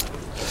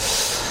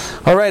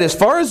All right, as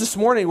far as this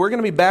morning, we're going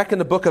to be back in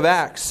the book of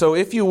Acts. So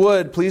if you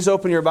would, please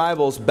open your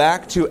Bibles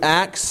back to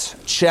Acts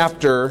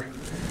chapter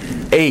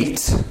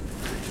 8.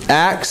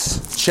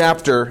 Acts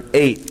chapter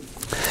 8.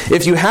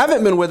 If you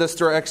haven't been with us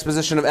through our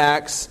exposition of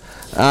Acts,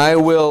 I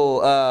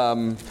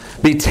will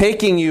be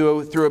taking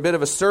you through a bit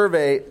of a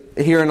survey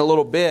here in a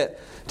little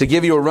bit to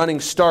give you a running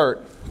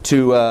start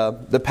to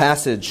the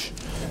passage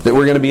that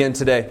we're going to be in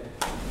today.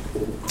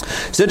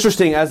 It's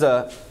interesting, as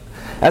a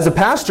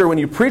pastor, when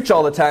you preach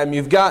all the time,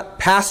 you've got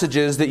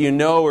passages that you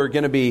know are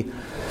going to be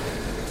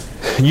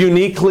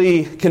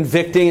uniquely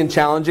convicting and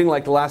challenging,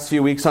 like the last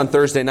few weeks on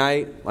Thursday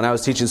night when I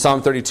was teaching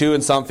Psalm 32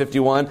 and Psalm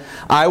 51.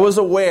 I was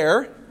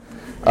aware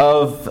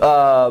of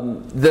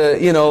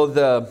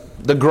the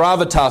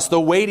gravitas, the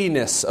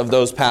weightiness of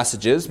those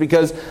passages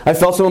because I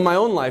felt some in my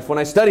own life when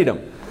I studied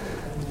them.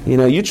 You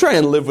know, you try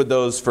and live with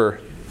those for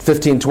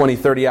 15, 20,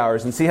 30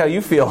 hours and see how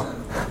you feel.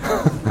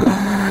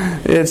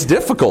 It's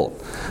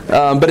difficult.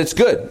 But it's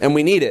good, and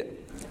we need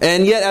it.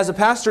 And yet, as a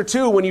pastor,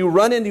 too, when you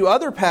run into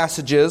other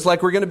passages,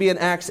 like we're going to be in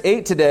Acts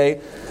 8 today,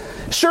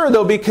 sure,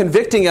 there'll be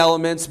convicting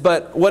elements,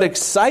 but what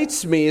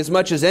excites me as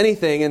much as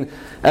anything, and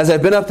as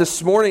I've been up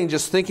this morning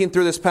just thinking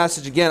through this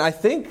passage again, I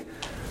think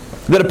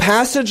that a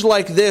passage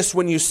like this,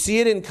 when you see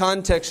it in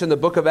context in the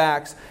book of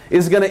Acts,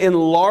 is going to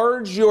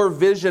enlarge your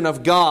vision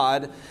of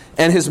God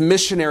and His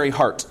missionary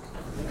heart.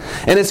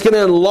 And it's going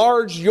to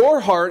enlarge your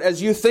heart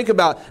as you think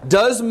about,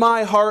 does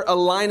my heart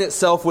align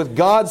itself with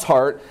God's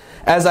heart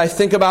as I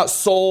think about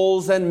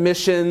souls and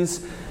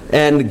missions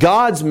and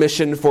God's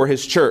mission for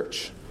His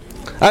church?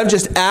 I've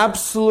just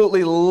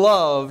absolutely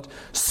loved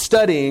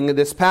studying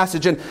this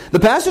passage. And the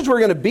passage we're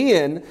going to be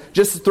in,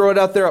 just to throw it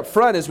out there up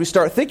front as we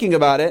start thinking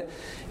about it,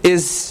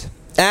 is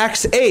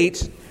Acts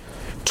 8,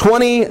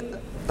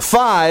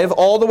 25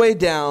 all the way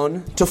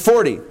down to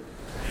 40.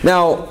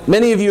 Now,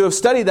 many of you have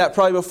studied that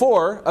probably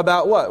before.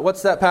 About what?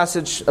 What's that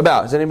passage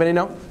about? Does anybody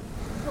know?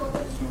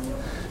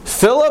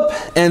 Philip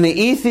and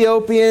the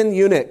Ethiopian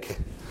eunuch.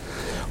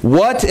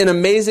 What an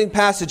amazing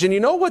passage. And you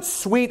know what's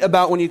sweet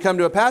about when you come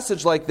to a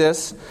passage like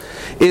this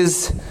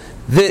is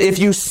that if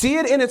you see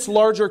it in its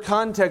larger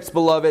context,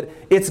 beloved,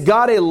 it's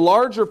got a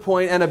larger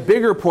point and a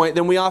bigger point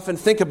than we often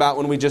think about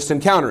when we just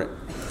encounter it.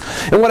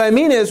 And what I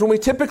mean is, when we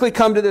typically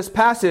come to this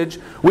passage,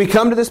 we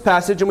come to this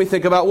passage and we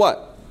think about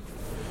what?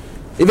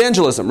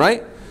 Evangelism,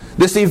 right?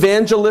 This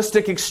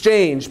evangelistic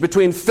exchange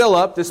between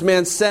Philip, this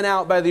man sent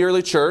out by the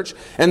early church,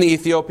 and the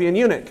Ethiopian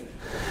eunuch.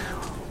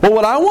 Well,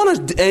 what I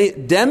want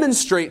to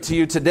demonstrate to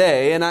you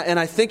today, and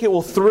I think it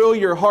will thrill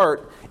your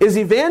heart, is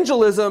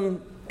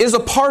evangelism is a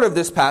part of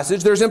this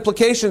passage. There's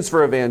implications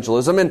for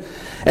evangelism. And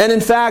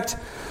in fact,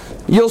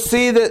 you'll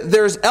see that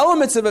there's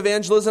elements of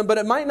evangelism, but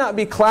it might not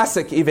be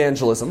classic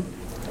evangelism.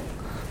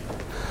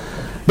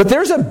 But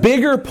there's a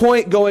bigger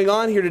point going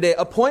on here today.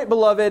 A point,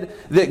 beloved,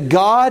 that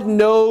God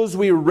knows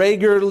we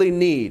regularly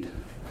need.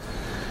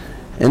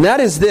 And that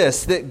is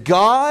this, that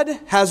God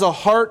has a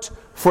heart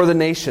for the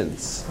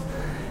nations.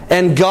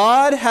 And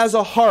God has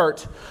a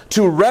heart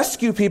to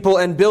rescue people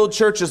and build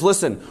churches,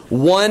 listen,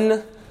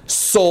 one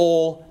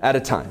soul at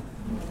a time.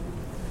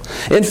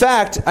 In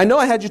fact, I know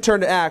I had you turn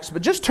to Acts,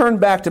 but just turn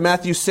back to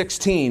Matthew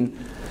 16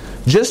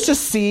 just to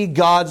see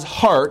God's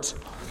heart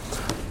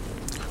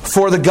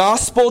for the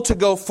gospel to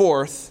go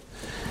forth,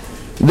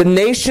 the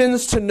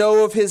nations to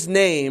know of His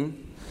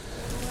name,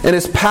 and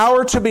His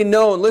power to be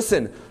known,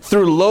 listen,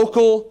 through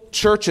local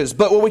churches.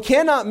 But what we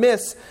cannot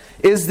miss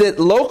is that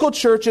local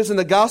churches and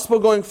the gospel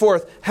going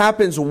forth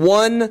happens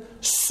one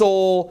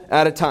soul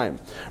at a time.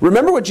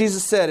 Remember what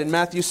Jesus said in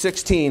Matthew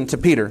 16 to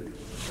Peter.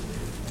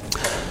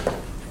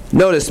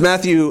 Notice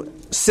Matthew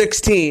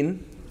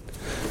 16,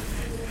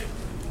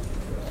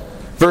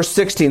 verse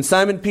 16.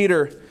 Simon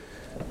Peter,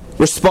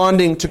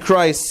 responding to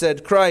Christ,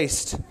 said,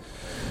 "Christ,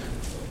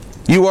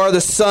 you are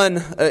the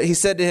Son." He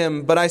said to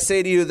him, "But I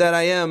say to you that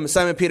I am."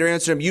 Simon Peter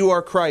answered him, "You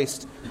are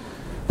Christ,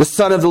 the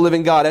Son of the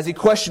living God." As he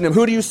questioned him,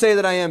 "Who do you say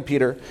that I am,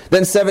 Peter?"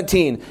 Then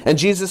 17, and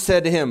Jesus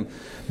said to him,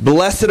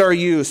 "Blessed are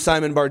you,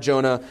 Simon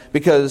Bar-Jonah,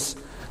 because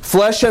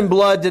flesh and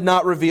blood did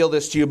not reveal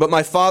this to you, but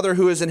my Father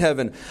who is in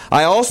heaven.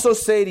 I also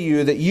say to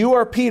you that you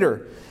are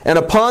Peter, and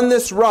upon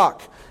this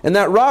rock," and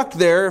that rock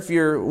there, if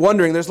you're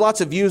wondering, there's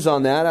lots of views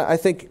on that. I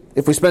think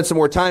if we spend some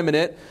more time in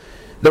it,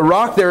 the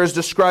rock there is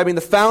describing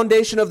the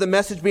foundation of the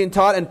message being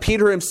taught, and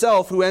Peter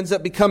himself, who ends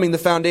up becoming the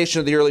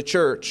foundation of the early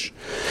church.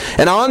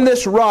 "And on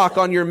this rock,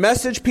 on your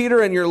message, Peter,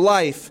 and your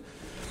life,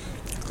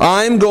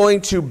 I'm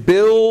going to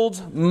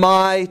build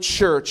my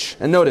church."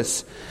 And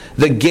notice,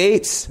 "the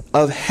gates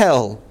of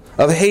hell,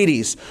 of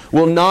Hades,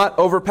 will not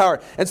overpower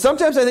it." And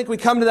sometimes I think we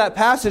come to that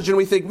passage and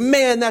we think,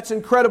 man, that's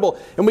incredible.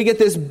 And we get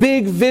this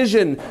big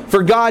vision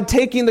for God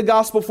taking the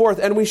gospel forth,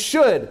 and we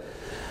should.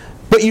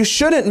 But you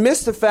shouldn't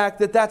miss the fact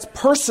that that's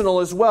personal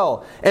as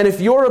well. And if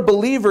you're a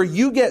believer,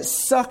 you get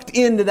sucked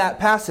into that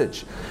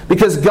passage.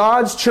 Because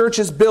God's church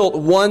is built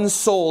one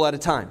soul at a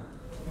time.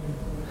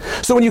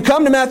 So when you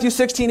come to Matthew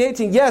 16,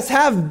 18, yes,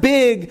 have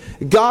big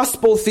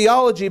gospel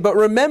theology. But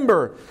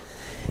remember,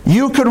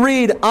 You could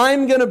read,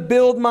 I'm going to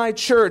build my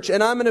church,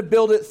 and I'm going to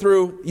build it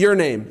through your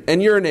name,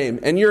 and your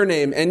name, and your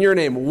name, and your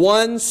name.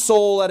 One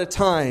soul at a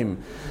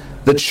time,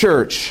 the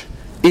church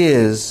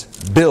is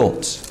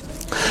built.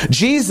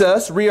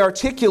 Jesus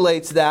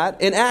rearticulates that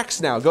in Acts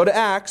now. Go to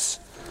Acts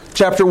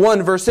chapter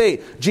 1, verse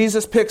 8.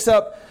 Jesus picks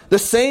up the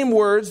same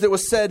words that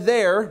was said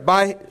there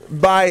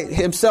by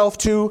himself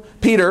to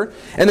Peter,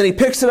 and then he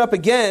picks it up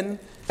again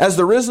as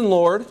the risen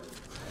Lord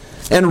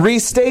and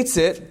restates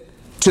it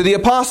to the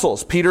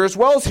apostles. Peter as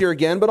well is here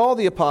again, but all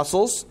the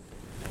apostles.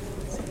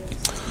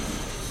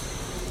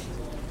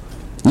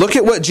 Look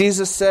at what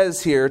Jesus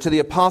says here to the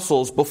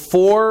apostles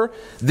before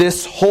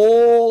this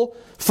whole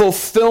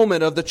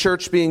fulfillment of the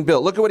church being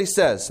built. Look at what he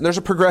says. And there's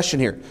a progression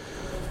here.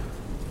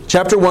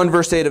 Chapter 1,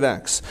 verse 8 of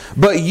Acts.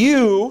 But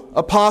you,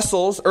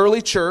 apostles,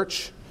 early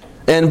church,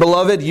 and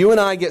beloved, you and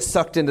I get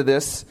sucked into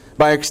this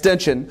by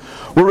extension,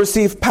 will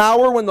receive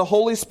power when the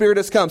Holy Spirit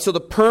has come. So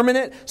the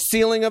permanent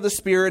sealing of the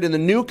Spirit in the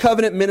new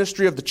covenant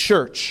ministry of the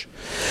church.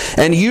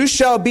 And you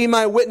shall be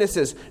my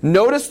witnesses.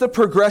 Notice the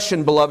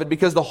progression, beloved,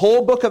 because the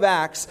whole book of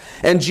Acts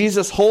and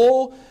Jesus'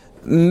 whole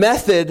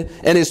method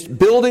and his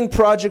building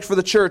project for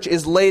the church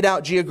is laid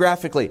out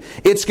geographically.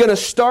 It's going to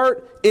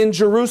start in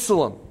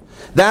Jerusalem.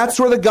 That's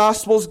where the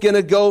gospel's going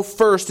to go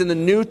first in the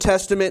New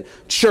Testament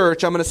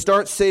church. I'm going to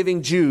start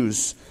saving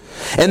Jews.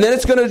 And then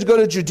it's going to go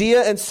to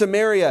Judea and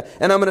Samaria.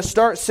 And I'm going to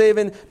start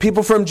saving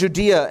people from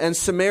Judea and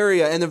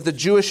Samaria and of the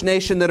Jewish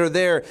nation that are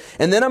there.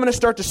 And then I'm going to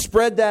start to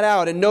spread that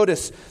out. And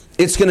notice,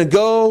 it's going to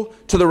go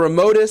to the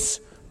remotest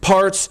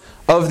parts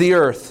of the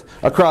earth.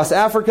 Across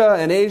Africa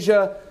and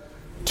Asia,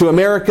 to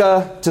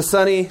America, to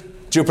sunny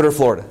Jupiter,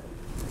 Florida.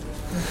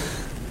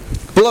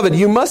 Beloved,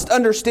 you must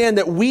understand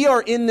that we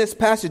are in this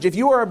passage. If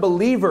you are a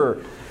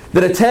believer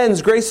that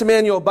attends Grace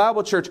Emmanuel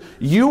Bible Church,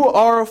 you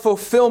are a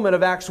fulfillment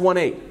of Acts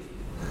 1:8.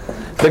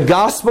 The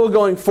gospel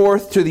going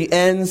forth to the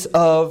ends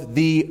of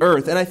the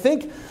earth. And I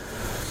think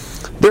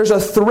there's a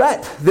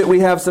threat that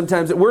we have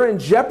sometimes, that we're in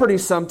jeopardy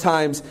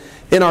sometimes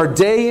in our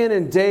day in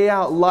and day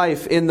out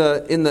life, in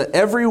the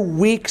every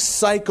week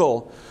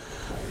cycle,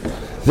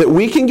 that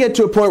we can get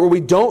to a point where we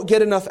don't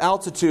get enough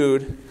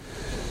altitude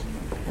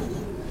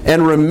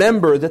and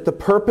remember that the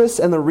purpose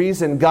and the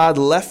reason God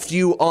left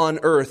you on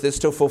earth is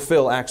to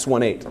fulfill Acts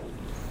 1:8.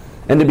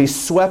 And to be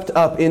swept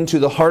up into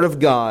the heart of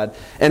God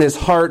and His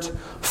heart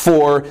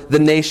for the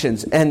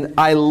nations. And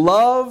I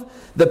love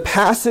the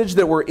passage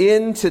that we're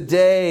in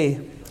today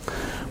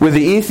with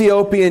the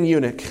Ethiopian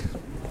eunuch.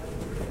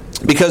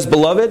 Because,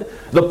 beloved,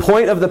 the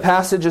point of the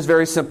passage is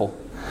very simple.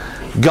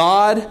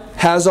 God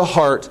has a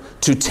heart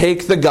to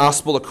take the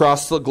gospel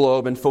across the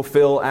globe and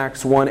fulfill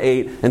Acts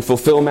 1:8 and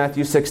fulfill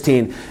Matthew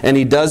 16. And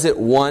He does it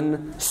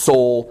one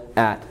soul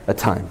at a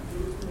time.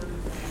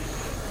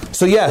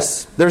 So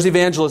yes, there's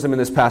evangelism in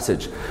this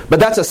passage. But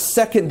that's a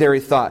secondary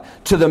thought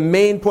to the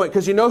main point.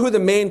 Because you know who the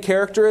main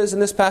character is in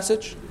this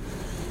passage?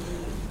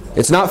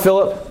 It's not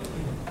Philip,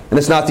 and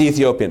it's not the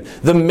Ethiopian.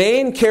 The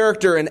main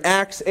character in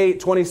Acts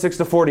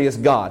 8:26-40 is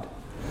God,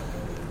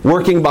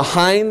 working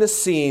behind the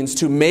scenes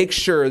to make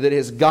sure that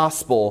His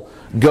gospel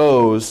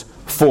goes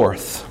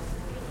forth.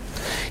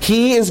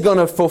 He is going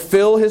to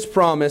fulfill His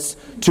promise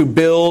to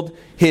build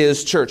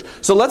His church.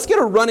 So let's get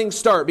a running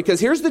start, because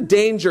here's the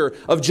danger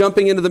of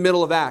jumping into the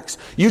middle of Acts.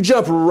 You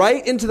jump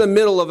right into the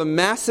middle of a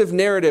massive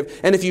narrative,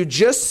 and if you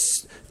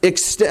just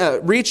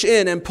reach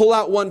in and pull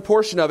out one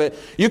portion of it,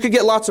 you could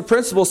get lots of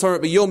principles from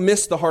it, but you'll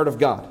miss the heart of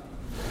God.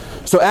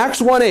 So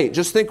Acts 1:8,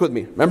 just think with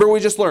me. Remember what we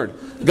just learned.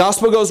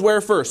 Gospel goes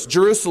where first?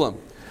 Jerusalem.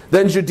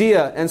 Then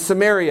Judea and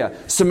Samaria.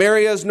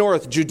 Samaria is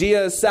north,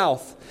 Judea is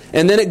south.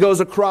 And then it goes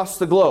across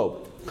the globe.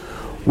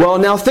 Well,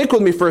 now think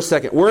with me for a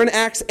second. We're in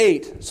Acts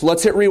 8, so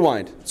let's hit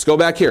rewind. Let's go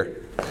back here.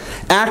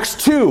 Acts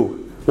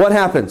 2, what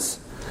happens?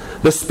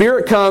 The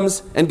Spirit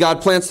comes and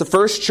God plants the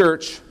first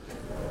church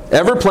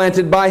ever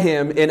planted by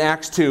Him in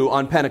Acts 2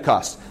 on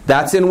Pentecost.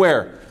 That's in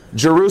where?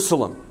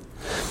 Jerusalem.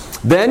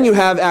 Then you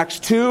have Acts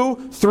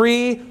 2,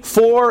 3,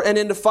 4, and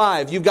into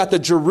 5. You've got the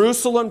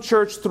Jerusalem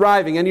church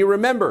thriving. And you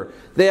remember,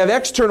 they have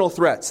external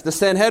threats. The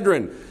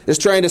Sanhedrin is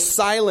trying to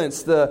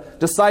silence the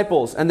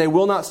disciples, and they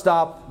will not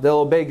stop. They'll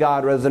obey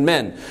God rather than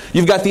men.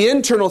 You've got the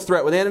internal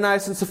threat with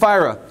Ananias and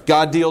Sapphira.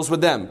 God deals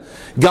with them.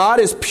 God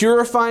is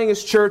purifying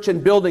His church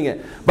and building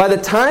it. By the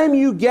time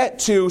you get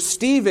to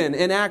Stephen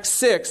in Acts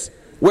 6,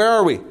 where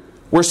are we?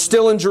 We're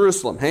still in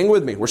Jerusalem. Hang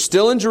with me. We're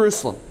still in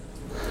Jerusalem.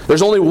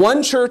 There's only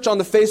one church on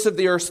the face of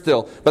the earth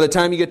still by the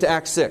time you get to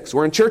Acts 6.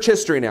 We're in church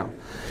history now.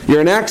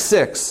 You're in Acts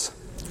 6.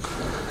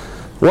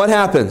 What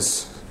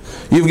happens?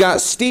 You've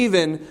got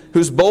Stephen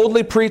who's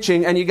boldly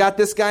preaching, and you got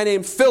this guy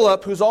named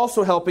Philip who's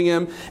also helping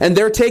him, and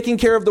they're taking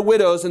care of the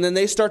widows, and then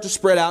they start to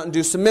spread out and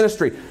do some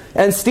ministry.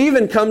 And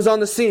Stephen comes on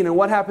the scene, and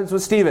what happens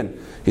with Stephen?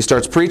 He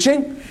starts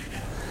preaching.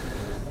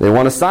 They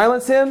want to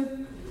silence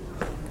him,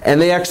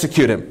 and they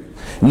execute him.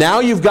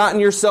 Now you've gotten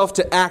yourself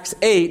to Acts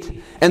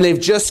 8, and they've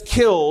just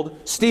killed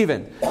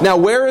Stephen. Now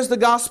where is the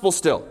gospel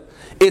still?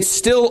 It's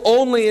still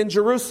only in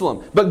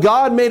Jerusalem. But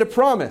God made a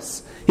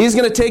promise. He's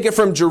going to take it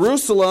from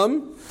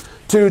Jerusalem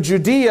to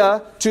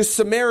Judea, to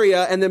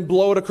Samaria, and then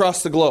blow it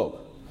across the globe.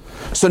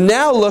 So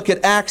now look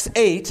at Acts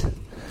 8.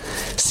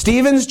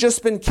 Stephen's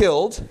just been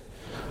killed,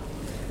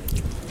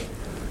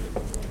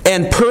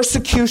 and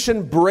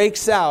persecution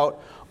breaks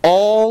out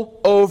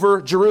all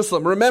over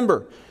Jerusalem.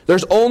 Remember,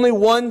 there's only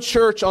one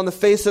church on the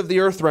face of the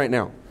earth right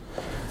now.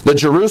 The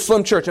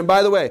Jerusalem church. And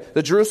by the way,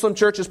 the Jerusalem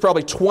church is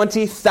probably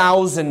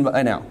 20,000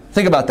 by now.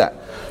 Think about that.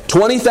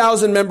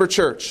 20,000 member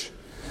church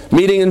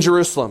meeting in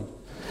Jerusalem.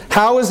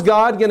 How is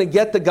God going to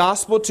get the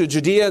gospel to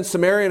Judea and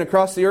Samaria and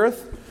across the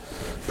earth?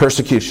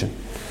 Persecution.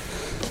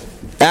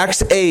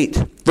 Acts 8,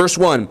 verse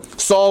 1.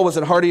 Saul was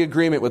in hearty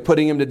agreement with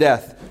putting him to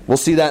death. We'll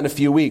see that in a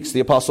few weeks, the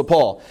Apostle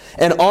Paul.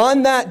 And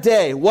on that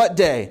day, what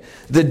day?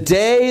 The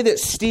day that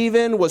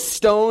Stephen was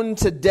stoned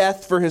to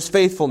death for his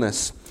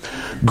faithfulness.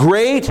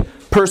 Great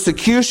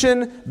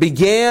persecution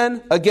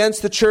began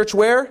against the church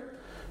where?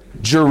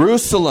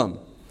 Jerusalem.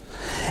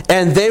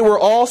 And they were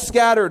all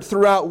scattered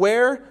throughout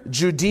where?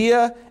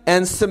 Judea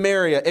and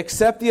Samaria,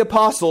 except the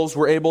apostles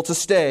were able to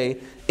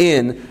stay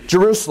in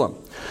Jerusalem.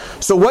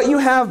 So what you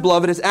have,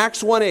 beloved, is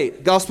Acts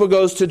 1:8. Gospel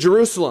goes to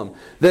Jerusalem,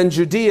 then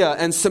Judea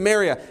and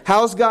Samaria.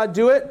 How does God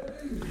do it?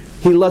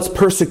 He lets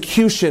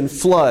persecution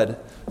flood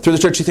through the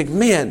church. You think,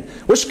 man,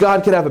 wish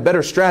God could have a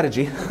better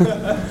strategy.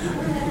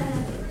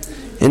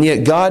 And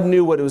yet God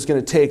knew what it was going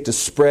to take to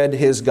spread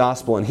His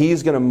gospel, and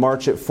He's going to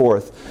march it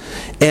forth.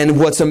 And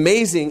what's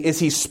amazing is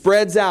He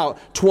spreads out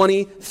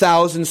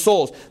 20,000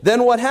 souls.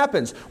 Then what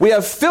happens? We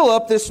have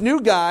Philip, this new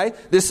guy,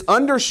 this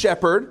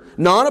under-shepherd,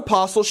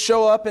 non-apostle,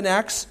 show up in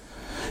Acts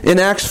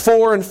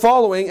 4 and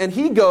following, and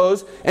he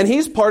goes, and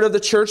he's part of the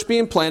church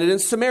being planted in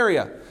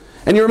Samaria.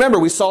 And you remember,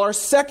 we saw our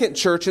second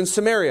church in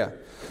Samaria.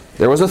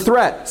 There was a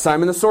threat,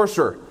 Simon the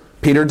sorcerer.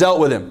 Peter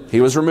dealt with him.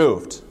 He was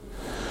removed.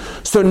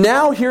 So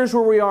now here's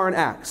where we are in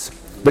Acts.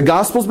 The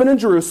gospel's been in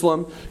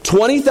Jerusalem.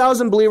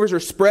 20,000 believers are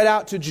spread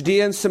out to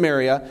Judea and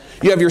Samaria.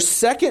 You have your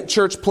second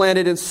church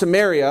planted in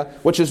Samaria,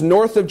 which is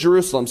north of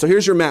Jerusalem. So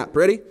here's your map.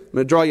 Ready? I'm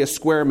going to draw you a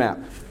square map.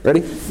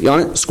 Ready? You on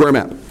it? Square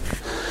map.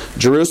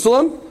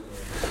 Jerusalem,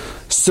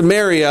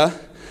 Samaria,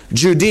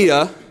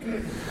 Judea.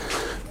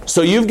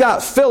 So you've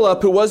got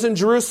Philip, who was in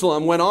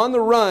Jerusalem, went on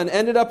the run,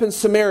 ended up in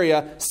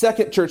Samaria,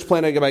 second church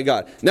planted by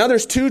God. Now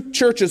there's two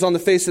churches on the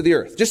face of the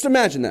earth. Just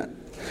imagine that.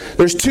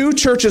 There's two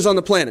churches on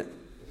the planet.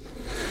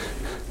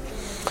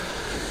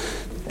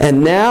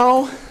 And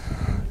now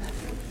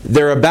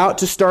they're about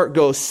to start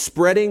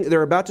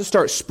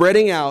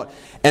spreading out,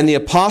 and the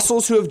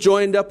apostles who have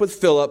joined up with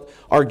Philip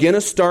are going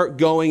to start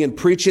going and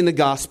preaching the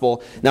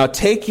gospel. Now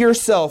take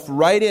yourself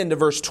right into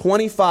verse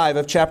 25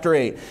 of chapter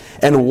 8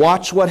 and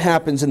watch what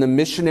happens in the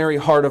missionary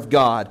heart of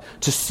God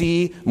to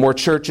see more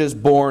churches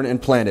born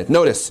and planted.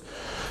 Notice,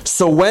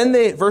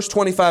 verse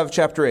 25 of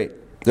chapter 8,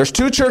 there's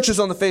two churches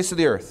on the face of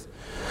the earth.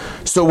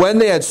 So when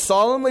they had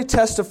solemnly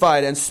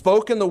testified and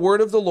spoken the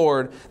word of the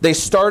Lord, they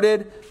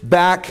started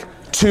back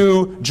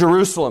to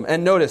Jerusalem.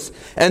 And notice,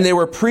 and they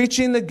were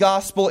preaching the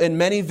gospel in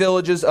many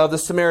villages of the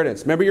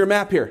Samaritans. Remember your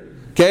map here.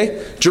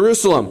 Okay?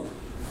 Jerusalem,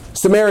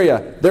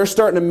 Samaria. They're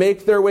starting to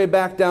make their way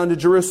back down to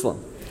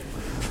Jerusalem.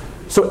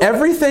 So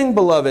everything,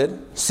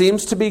 beloved,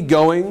 seems to be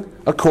going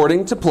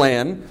according to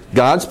plan,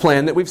 God's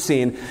plan that we've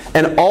seen.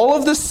 And all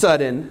of a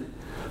sudden,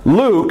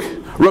 Luke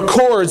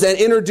records and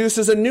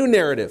introduces a new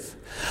narrative.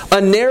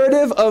 A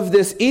narrative of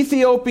this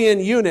Ethiopian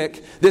eunuch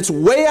that's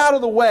way out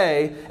of the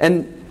way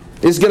and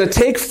is going to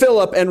take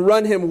Philip and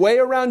run him way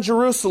around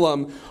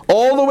Jerusalem,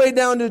 all the way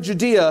down to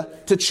Judea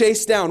to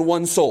chase down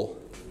one soul.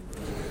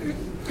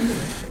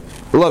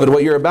 Beloved,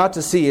 what you're about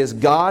to see is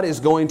God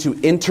is going to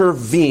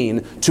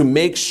intervene to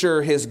make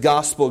sure His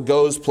gospel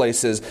goes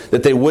places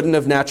that they wouldn't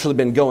have naturally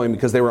been going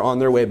because they were on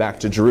their way back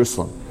to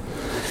Jerusalem.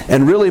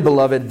 And really,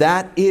 beloved,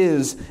 that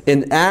is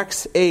in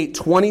Acts 8,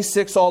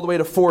 26 all the way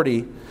to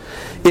 40.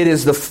 It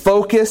is the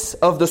focus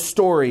of the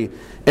story.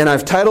 And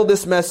I've titled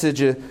this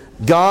message,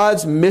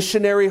 God's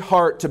Missionary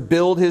Heart to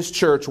Build His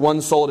Church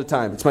One Soul at a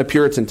Time. It's my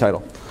Puritan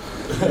title.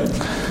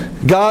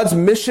 God's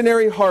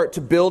missionary heart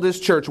to build His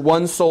church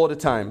one soul at a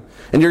time.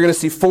 And you're going to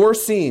see 4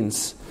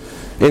 scenes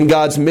in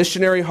God's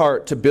missionary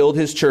heart to build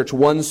His church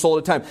one soul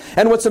at a time.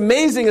 And what's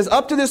amazing is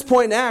up to this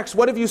point in Acts,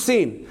 what have you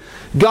seen?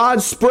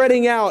 God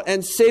spreading out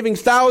and saving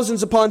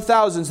thousands upon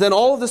thousands. Then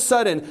all of a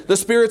sudden, the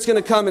Spirit's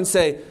going to come and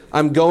say,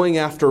 I'm going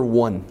after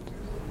one.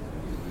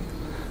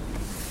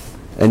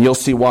 And you'll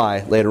see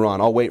why later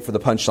on. I'll wait for the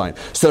punchline.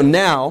 So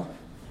now,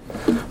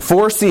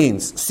 4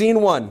 scenes.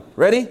 Scene 1.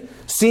 Ready?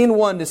 Scene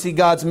 1 to see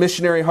God's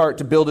missionary heart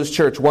to build His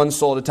church one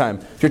soul at a time.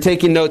 If you're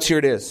taking notes, here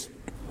it is.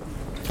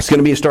 It's going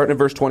to be starting at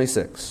verse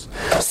 26.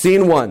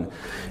 Scene 1.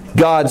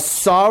 God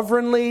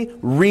sovereignly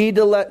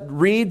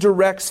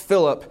redirects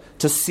Philip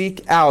to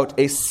seek out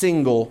a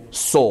single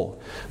soul.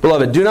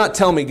 Beloved, do not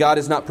tell me God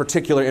is not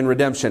particular in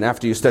redemption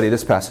after you study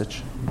this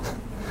passage.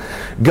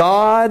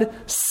 God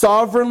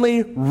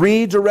sovereignly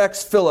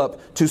redirects Philip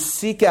to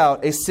seek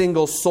out a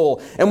single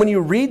soul. And when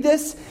you read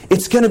this,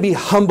 it's going to be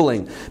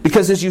humbling.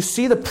 Because as you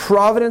see the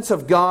providence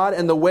of God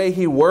and the way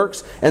He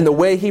works and the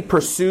way He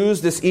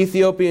pursues this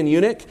Ethiopian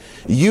eunuch,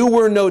 you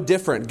were no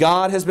different.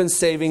 God has been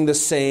saving the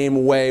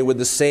same way with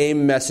the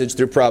same message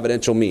through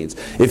providential means.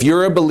 If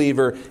you're a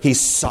believer, He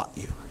sought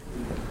you.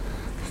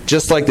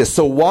 Just like this.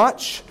 So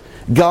watch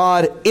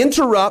God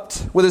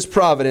interrupt with His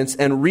providence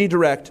and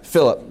redirect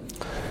Philip.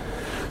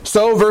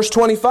 So, verse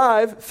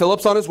 25,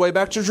 Philip's on his way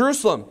back to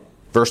Jerusalem.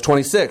 Verse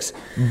 26,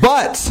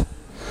 but,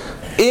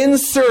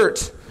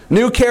 insert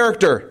new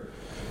character,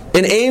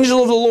 an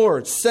angel of the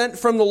Lord, sent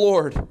from the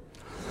Lord,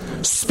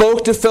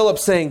 spoke to Philip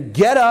saying,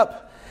 get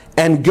up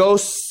and go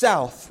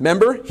south.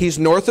 Remember, he's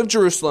north of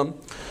Jerusalem,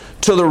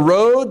 to the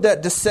road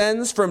that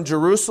descends from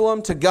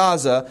Jerusalem to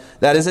Gaza.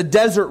 That is a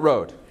desert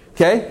road.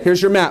 Okay,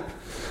 here's your map.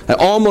 I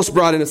almost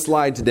brought in a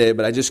slide today,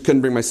 but I just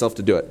couldn't bring myself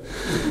to do it.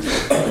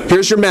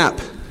 Here's your map.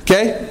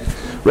 Okay?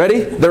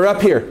 Ready? They're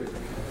up here.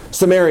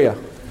 Samaria.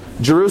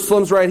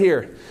 Jerusalem's right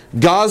here.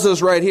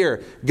 Gaza's right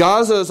here.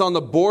 Gaza is on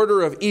the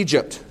border of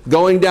Egypt,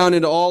 going down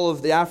into all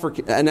of the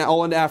Africa and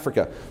all into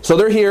Africa. So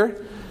they're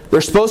here.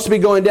 They're supposed to be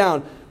going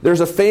down. There's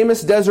a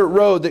famous desert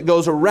road that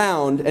goes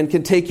around and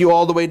can take you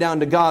all the way down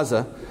to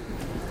Gaza.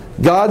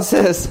 God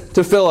says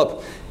to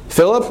Philip,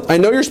 Philip, I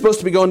know you're supposed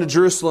to be going to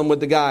Jerusalem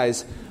with the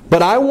guys,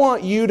 but I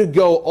want you to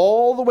go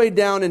all the way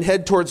down and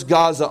head towards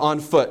Gaza on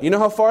foot. You know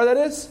how far that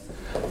is?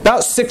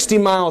 About 60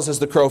 miles as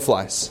the crow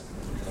flies.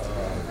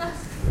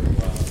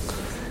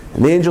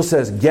 And the angel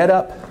says, get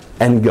up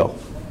and go.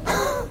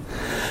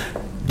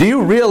 Do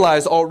you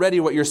realize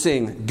already what you're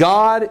seeing?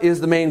 God is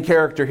the main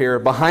character here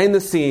behind the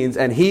scenes,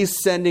 and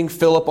He's sending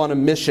Philip on a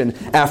mission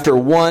after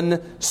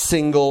one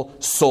single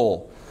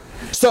soul.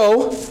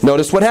 So,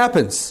 notice what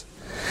happens.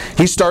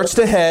 He starts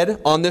to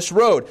head on this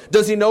road.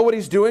 Does he know what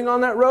he's doing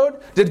on that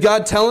road? Did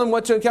God tell him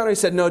what to encounter? He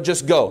said, no,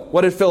 just go.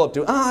 What did Philip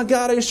do? God,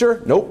 are you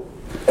sure? Nope.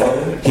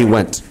 He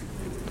went.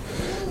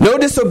 No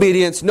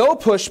disobedience, no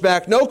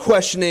pushback, no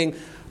questioning,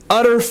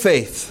 utter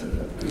faith.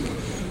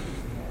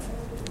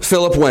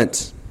 Philip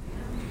went.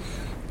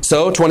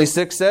 So,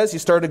 26 says he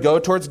started to go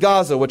towards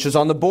Gaza, which is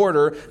on the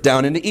border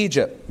down into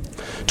Egypt.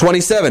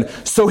 27,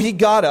 so he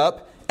got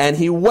up and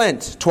he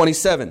went.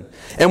 27.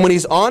 And when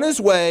he's on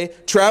his way,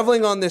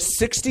 traveling on this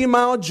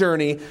 60-mile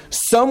journey,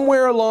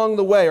 somewhere along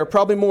the way, or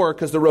probably more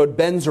because the road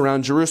bends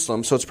around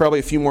Jerusalem, so it's probably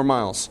a few more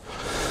miles.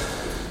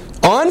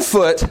 On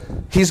foot,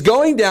 he's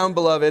going down,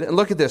 beloved, and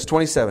look at this,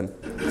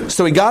 27.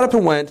 So he got up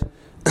and went,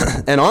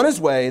 and on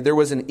his way, there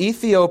was an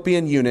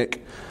Ethiopian eunuch,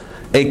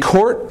 a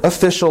court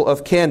official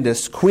of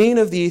Candace, queen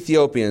of the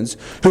Ethiopians,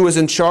 who was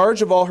in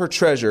charge of all her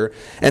treasure,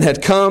 and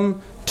had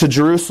come to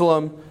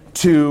Jerusalem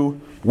to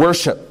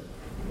worship.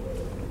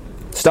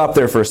 Stop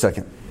there for a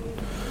second.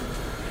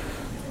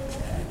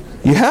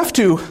 You have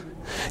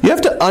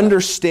to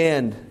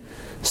understand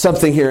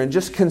something here, and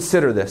just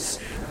consider this.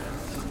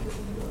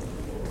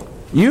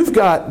 You've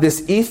got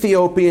this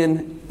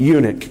Ethiopian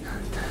eunuch,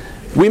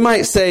 we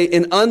might say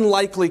an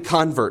unlikely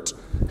convert.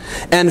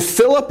 And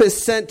Philip is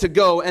sent to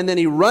go, and then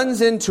he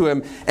runs into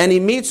him, and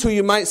he meets who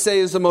you might say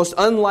is the most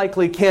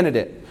unlikely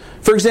candidate.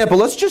 For example,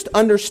 let's just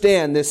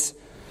understand this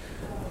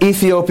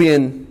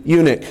Ethiopian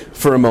eunuch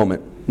for a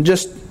moment.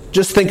 Just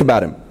think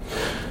about him.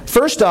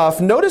 First off,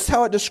 notice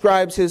how it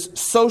describes his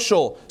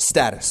social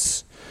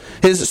status,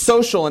 his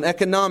social and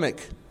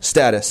economic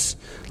status.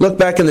 Look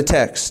back in the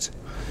text.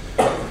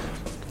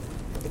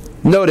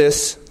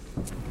 Notice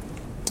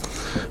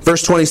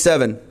verse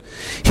 27.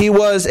 He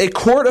was a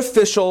court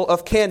official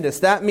of Candace.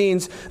 That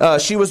means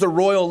she was a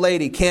royal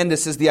lady.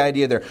 Candace is the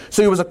idea there.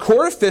 So he was a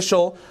court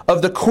official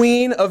of the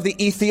queen of the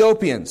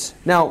Ethiopians.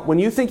 Now, when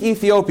you think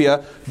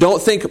Ethiopia,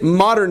 don't think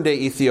modern day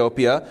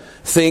Ethiopia.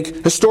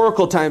 Think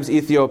historical times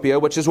Ethiopia,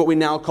 which is what we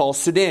now call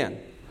Sudan.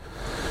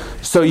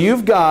 So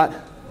you've got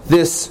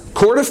this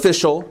court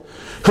official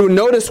who,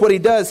 notice what he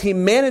does, he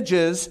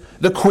manages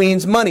the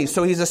queen's money.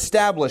 So he's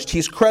established,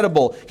 he's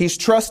credible, he's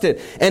trusted,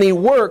 and he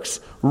works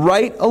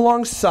right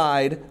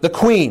alongside the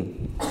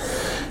queen.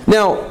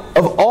 Now,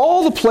 of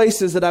all the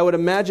places that I would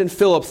imagine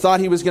Philip thought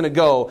he was going to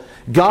go,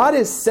 God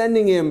is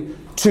sending him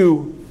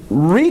to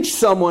reach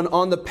someone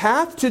on the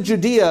path to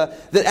Judea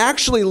that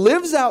actually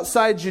lives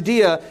outside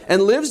Judea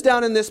and lives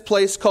down in this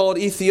place called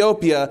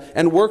Ethiopia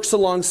and works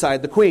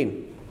alongside the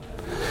queen.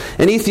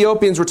 And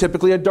Ethiopians were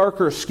typically a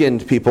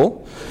darker-skinned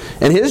people.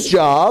 And his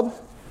job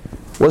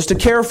was to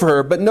care for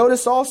her. But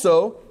notice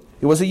also,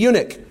 he was a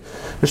eunuch.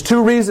 There's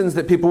two reasons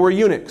that people were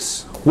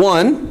eunuchs.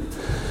 One,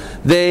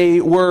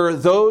 they were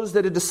those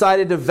that had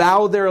decided to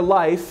vow their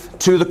life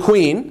to the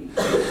queen.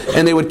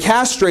 And they would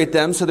castrate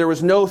them so there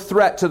was no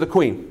threat to the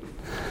queen.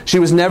 She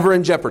was never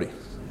in jeopardy.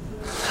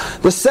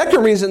 The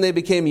second reason they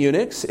became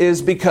eunuchs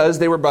is because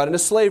they were brought into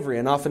slavery,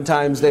 and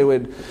oftentimes they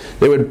would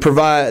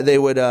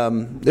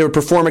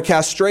perform a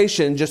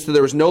castration just so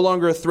there was no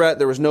longer a threat,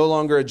 there was no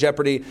longer a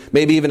jeopardy,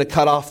 maybe even to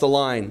cut off the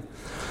line.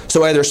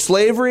 So either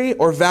slavery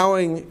or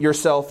vowing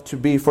yourself to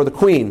be for the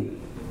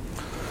queen.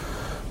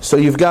 So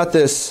you've got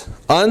this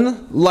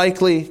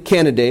unlikely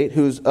candidate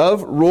who's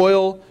of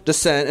royal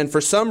descent, and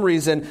for some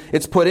reason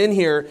it's put in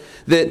here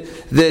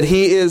that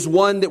he is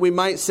one that we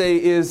might say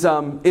is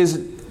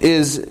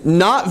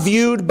not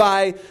viewed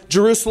by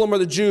Jerusalem or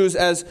the Jews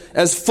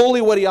as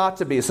fully what he ought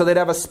to be. So they'd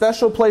have a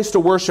special place to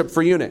worship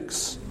for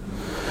eunuchs.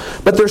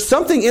 But there's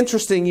something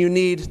interesting you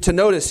need to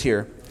notice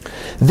here.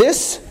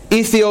 This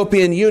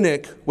Ethiopian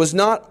eunuch was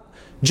not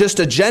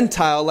just a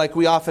Gentile like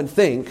we often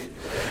think.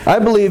 I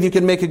believe you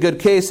can make a good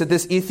case that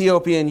this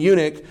Ethiopian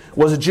eunuch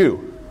was a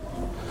Jew.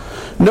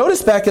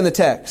 Notice back in the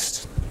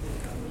text,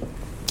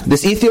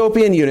 this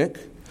Ethiopian eunuch,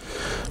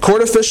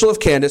 court official of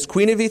Candace,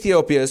 queen of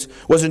Ethiopia's,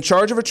 was in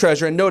charge of her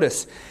treasure. And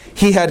notice,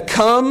 he had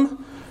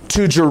come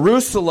to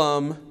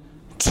Jerusalem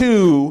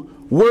to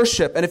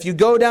worship. And if you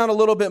go down a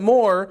little bit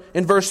more,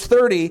 in verse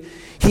 30,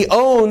 he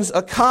owns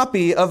a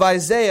copy of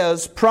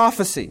Isaiah's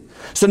prophecy.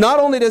 So not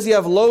only does he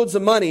have loads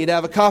of money to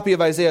have a copy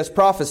of Isaiah's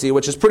prophecy,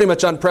 which is pretty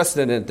much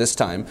unprecedented at this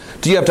time.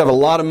 You have to have a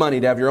lot of money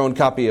to have your own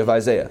copy of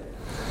Isaiah.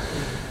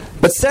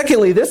 But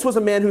secondly, this was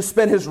a man who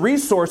spent his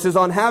resources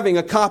on having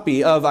a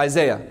copy of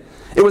Isaiah.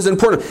 It was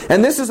important.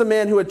 And this is a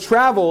man who had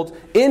traveled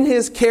in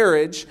his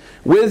carriage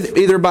with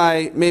either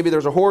by, maybe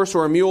there's a horse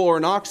or a mule or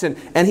an oxen,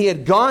 and he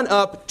had gone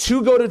up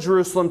to go to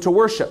Jerusalem to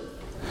worship.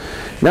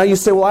 Now you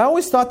say, well, I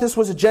always thought this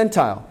was a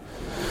Gentile.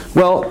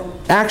 Well,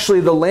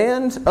 actually the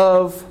land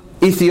of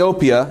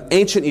Ethiopia,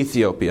 ancient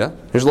Ethiopia,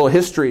 here's a little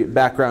history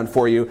background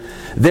for you.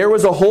 There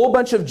was a whole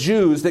bunch of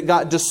Jews that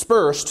got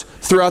dispersed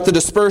throughout the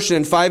dispersion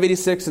in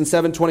 586 and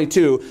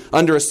 722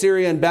 under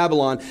Assyria and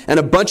Babylon,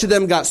 and a bunch of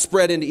them got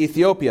spread into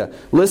Ethiopia.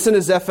 Listen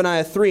to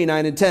Zephaniah 3,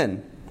 9 and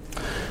 10.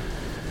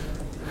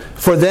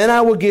 For then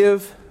I will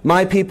give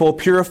my people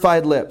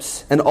purified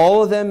lips, and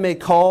all of them may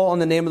call on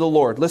the name of the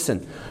Lord.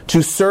 Listen,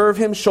 to serve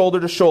him shoulder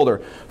to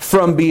shoulder.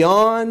 From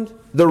beyond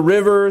the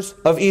rivers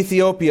of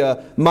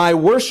Ethiopia, my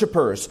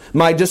worshipers,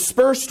 my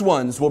dispersed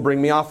ones will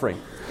bring me offering.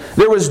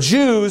 There was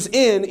Jews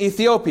in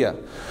Ethiopia.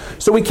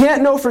 So we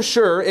can't know for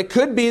sure. It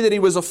could be that he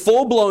was a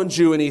full-blown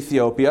Jew in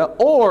Ethiopia,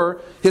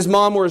 or his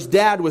mom or his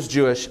dad was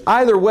Jewish.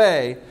 Either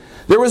way,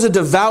 there was a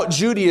devout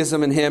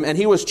Judaism in him, and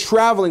he was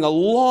traveling a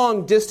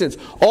long distance,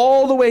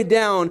 all the way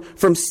down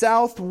from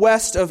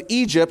southwest of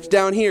Egypt,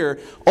 down here,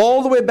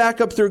 all the way back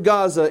up through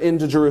Gaza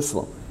into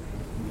Jerusalem.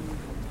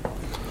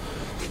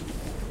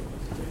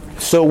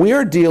 So we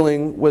are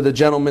dealing with a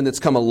gentleman that's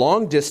come a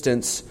long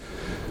distance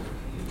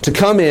to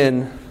come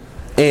in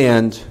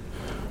and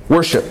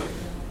worship.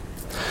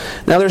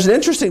 Now there's an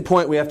interesting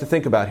point we have to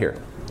think about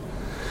here.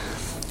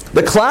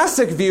 The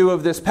classic view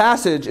of this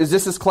passage is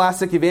this is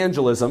classic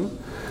evangelism,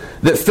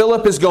 that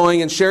Philip is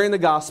going and sharing the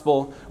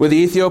gospel with the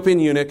Ethiopian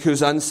eunuch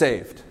who's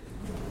unsaved.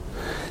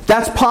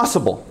 That's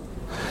possible.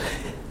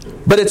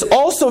 But it's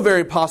also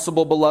very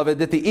possible, beloved,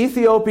 that the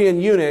Ethiopian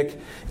eunuch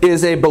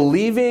is a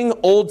believing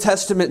Old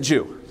Testament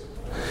Jew.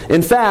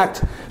 In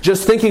fact,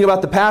 just thinking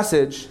about the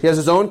passage, he has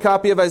his own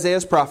copy of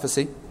Isaiah's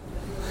prophecy.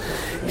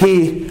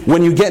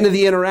 When you get into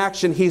the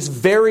interaction, he's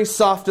very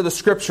soft to the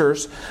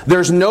Scriptures.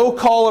 There's no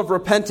call of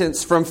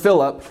repentance from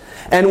Philip.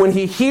 And when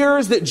he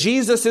hears that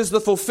Jesus is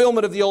the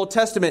fulfillment of the Old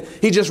Testament,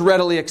 he just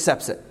readily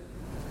accepts it.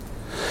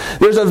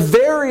 There's a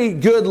very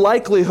good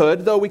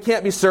likelihood, though we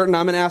can't be certain,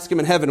 I'm going to ask him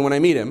in heaven when I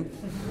meet him,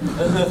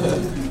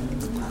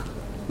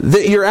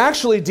 that you're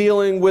actually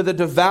dealing with a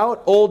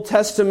devout Old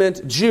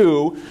Testament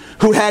Jew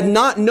who had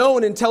not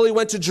known until he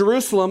went to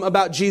Jerusalem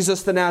about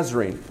Jesus the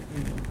Nazarene.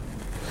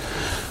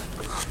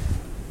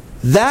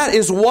 That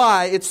is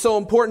why it's so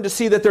important to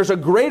see that there's a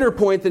greater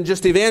point than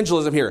just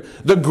evangelism here.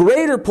 The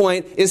greater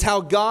point is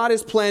how God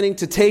is planning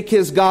to take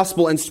His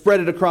gospel and spread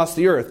it across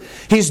the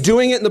earth. He's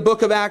doing it in the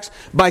book of Acts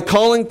by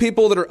calling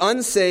people that are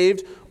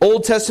unsaved,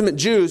 Old Testament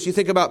Jews. You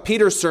think about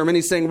Peter's sermon,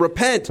 he's saying,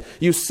 repent,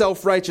 you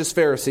self-righteous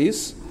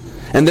Pharisees.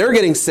 And they're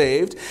getting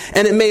saved.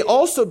 And it may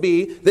also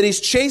be that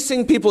he's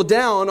chasing people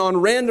down on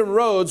random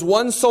roads,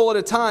 one soul at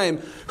a time,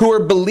 who are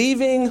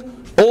believing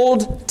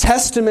Old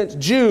Testament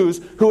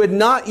Jews who had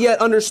not yet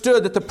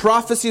understood that the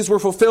prophecies were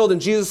fulfilled in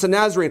Jesus the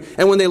Nazarene.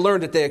 And when they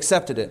learned it, they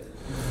accepted it.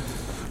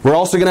 We're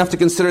also going to have to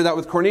consider that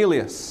with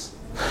Cornelius.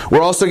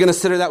 We're also going to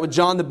consider that with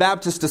John the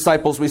Baptist's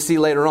disciples we see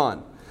later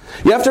on.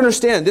 You have to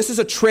understand, this is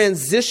a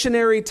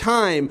transitionary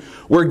time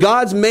where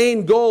God's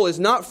main goal is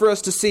not for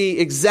us to see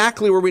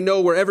exactly where we know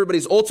where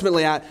everybody's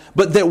ultimately at,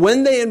 but that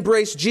when they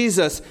embrace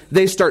Jesus,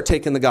 they start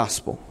taking the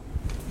gospel.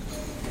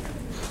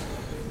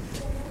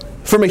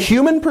 From a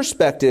human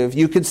perspective,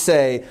 you could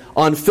say,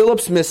 on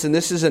Philip's mission,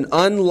 this is an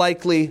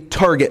unlikely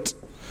target.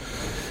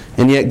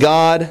 And yet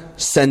God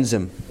sends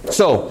him.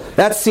 So,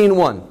 that's scene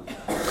one.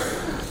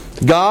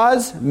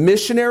 God's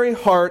missionary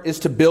heart is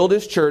to build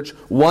His church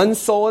one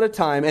soul at a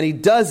time, and He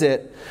does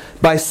it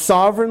by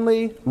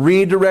sovereignly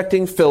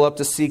redirecting Philip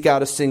to seek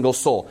out a single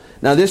soul.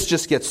 Now this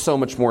just gets so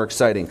much more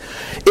exciting.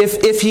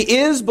 If he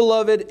is,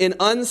 beloved, an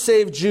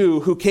unsaved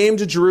Jew who came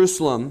to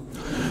Jerusalem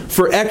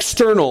for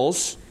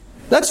externals,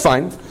 that's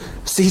fine.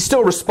 So he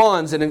still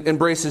responds and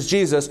embraces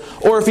Jesus.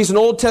 Or if he's an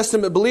Old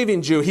Testament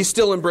believing Jew, he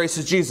still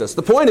embraces Jesus.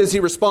 The point is he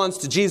responds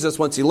to Jesus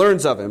once he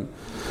learns of Him.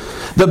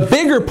 The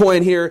bigger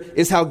point here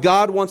is how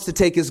God wants to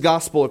take His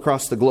gospel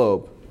across the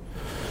globe.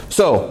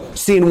 So,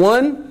 scene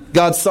 1,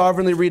 God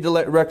sovereignly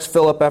redirects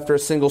Philip after a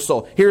single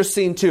soul. Here's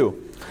scene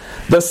 2.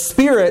 The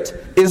Spirit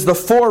is the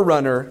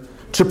forerunner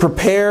to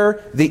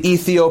prepare the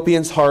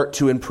Ethiopian's heart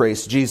to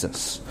embrace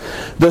Jesus.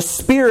 The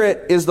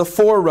Spirit is the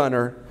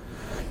forerunner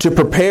to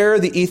prepare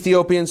the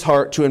Ethiopian's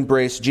heart to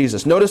embrace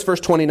Jesus. Notice verse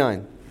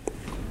 29.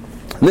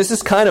 This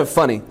is kind of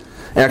funny.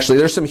 Actually,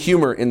 there's some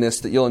humor in this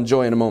that you'll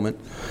enjoy in a moment.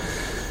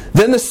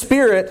 Then the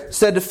Spirit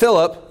said to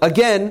Philip,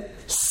 again,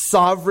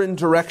 sovereign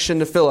direction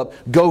to Philip,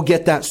 go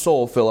get that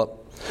soul, Philip.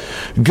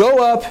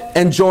 Go up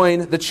and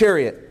join the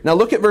chariot. Now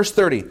look at verse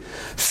 30.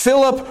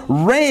 Philip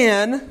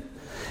ran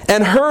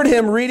and heard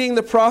him reading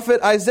the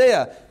prophet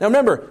Isaiah. Now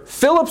remember,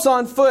 Philip's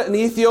on foot and the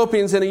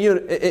Ethiopian's in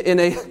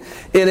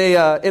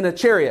a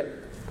chariot.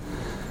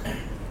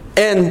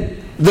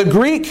 And the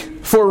Greek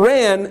for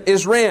ran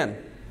is ran.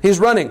 He's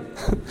running.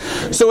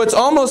 So it's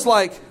almost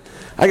like,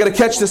 I got to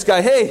catch this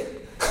guy. Hey,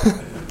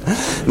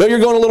 no, you're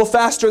going a little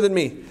faster than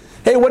me.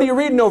 Hey, what are you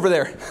reading over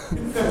there?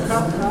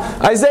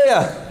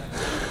 Isaiah.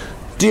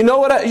 Do you know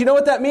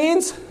what that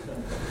means?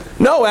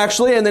 No,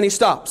 actually. And then he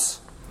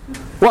stops.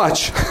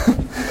 Watch.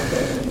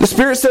 The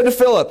Spirit said to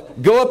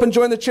Philip, go up and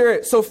join the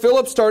chariot. So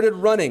Philip started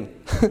running.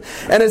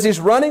 And as he's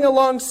running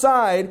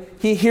alongside,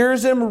 he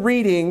hears him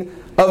reading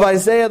of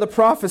Isaiah the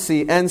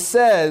prophecy and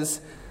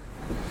says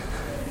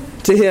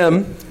to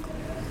him,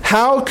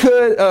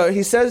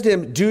 he says to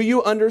him, do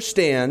you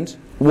understand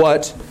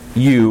what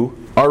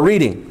you are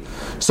reading?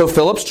 So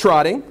Philip's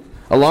trotting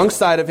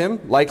alongside of him,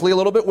 likely a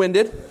little bit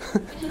winded,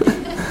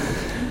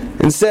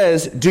 and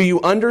says, do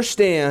you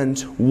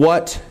understand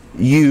what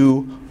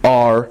you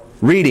are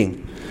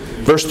reading?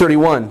 Verse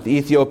 31, the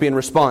Ethiopian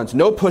responds,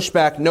 no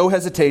pushback, no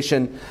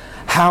hesitation.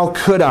 How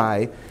could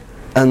I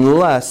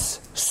unless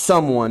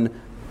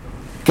someone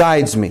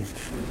guides me?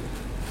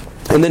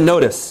 And then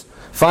notice,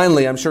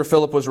 finally, I'm sure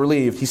Philip was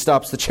relieved. He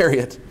stops the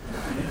chariot.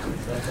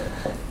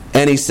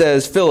 And he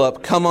says,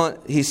 Philip, come on.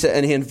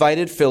 And he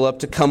invited Philip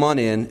to come on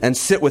in and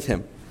sit with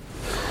him.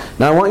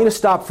 Now I want you to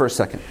stop for a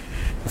second.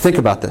 Think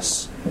about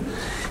this.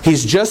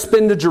 He's just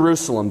been to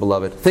Jerusalem,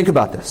 beloved. Think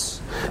about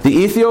this. The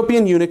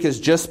Ethiopian eunuch has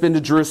just been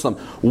to Jerusalem.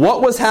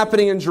 What was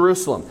happening in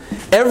Jerusalem?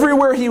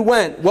 Everywhere he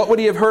went, what would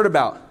he have heard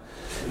about?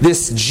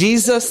 This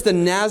Jesus the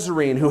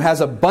Nazarene who has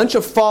a bunch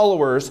of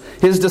followers,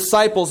 his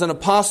disciples and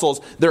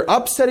apostles. They're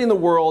upsetting the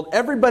world.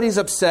 Everybody's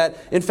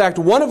upset. In fact,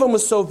 one of them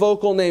was so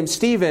vocal, named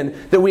Stephen,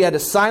 that we had to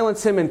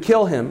silence him and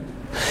kill him.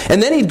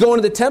 And then he'd go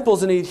into the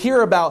temples and he'd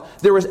hear about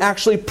there was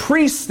actually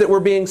priests that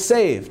were being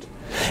saved.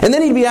 And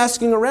then he'd be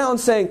asking around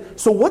saying,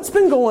 so what's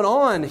been going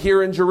on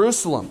here in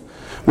Jerusalem?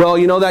 Well,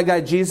 you know that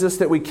guy Jesus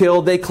that we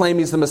killed? They claim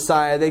he's the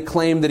Messiah. They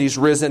claim that he's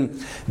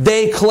risen.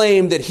 They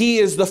claim that he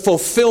is the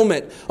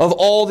fulfillment of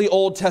all the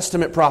Old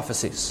Testament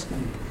prophecies.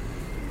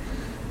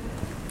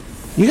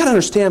 You got to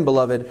understand,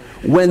 beloved,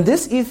 when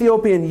this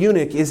Ethiopian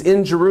eunuch is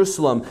in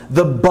Jerusalem,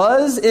 the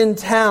buzz in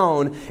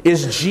town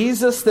is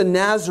Jesus the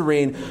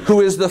Nazarene,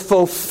 who is the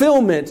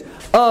fulfillment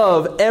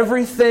of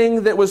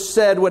everything that was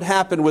said would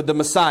happen with the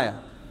Messiah.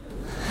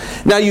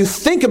 Now you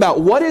think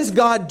about, what is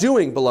God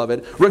doing,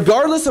 beloved?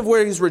 Regardless of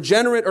whether he's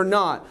regenerate or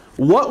not,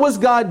 what was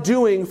God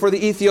doing for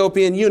the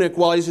Ethiopian eunuch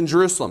while he's in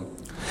Jerusalem?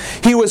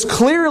 He was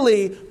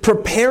clearly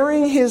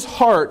preparing his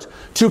heart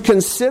to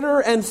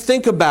consider and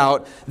think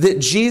about that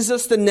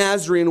Jesus the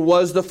Nazarene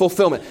was the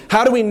fulfillment.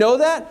 How do we know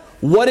that?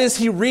 What is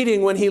he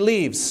reading when he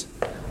leaves?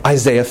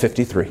 Isaiah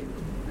 53.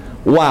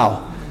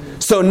 Wow.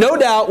 So no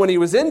doubt when he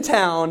was in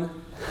town,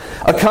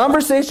 a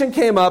conversation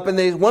came up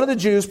and one of the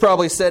Jews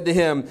probably said to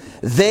him,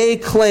 they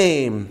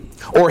claim,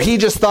 or he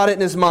just thought it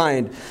in his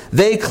mind,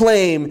 they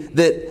claim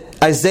that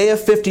Isaiah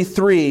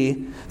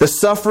 53, the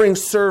suffering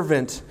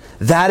servant,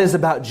 that is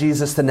about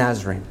Jesus the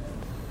Nazarene.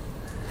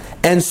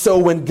 And so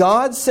when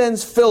God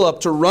sends Philip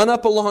to run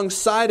up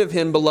alongside of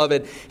him,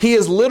 beloved, he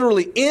is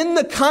literally in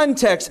the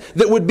context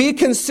that would be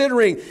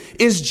considering,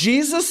 is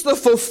Jesus the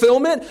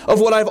fulfillment of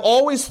what I've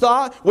always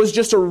thought was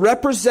just a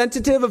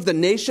representative of the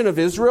nation of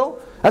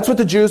Israel? That's what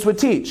the Jews would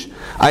teach.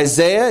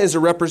 Isaiah is a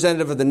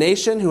representative of the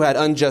nation who had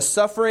unjust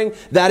suffering.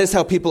 That is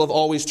how people have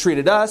always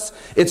treated us.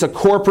 It's a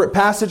corporate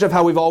passage of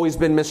how we've always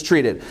been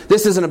mistreated.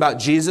 This isn't about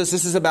Jesus.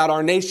 This is about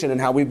our nation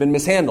and how we've been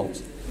mishandled.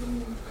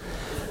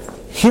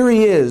 Here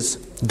he is,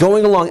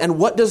 going along. And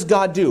what does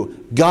God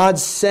do? God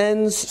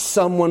sends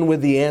someone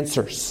with the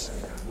answers.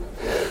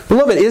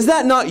 Beloved, is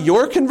that not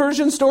your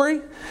conversion story?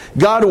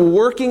 God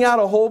working out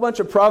a whole bunch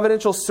of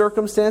providential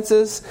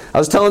circumstances. I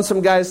was telling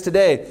some guys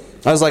today,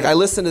 I was like, I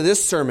listened to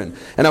this sermon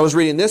and I was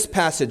reading this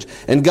passage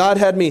and God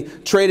had me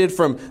traded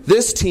from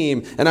this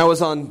team and I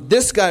was on,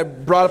 this guy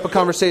brought up a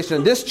conversation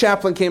and this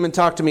chaplain came and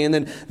talked to me and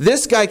then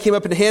this guy came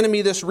up and handed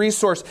me this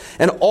resource,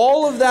 and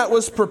all of that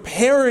was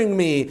preparing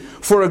me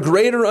for a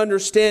greater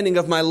understanding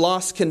of my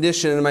lost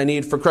condition and my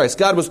need for Christ.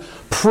 God was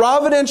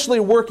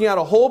providentially working out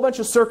a whole bunch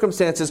of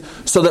circumstances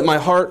so that my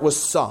heart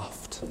was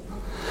soft.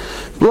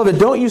 Beloved,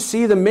 don't you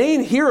see the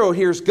main hero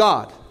here is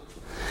God?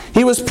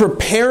 He was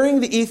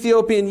preparing the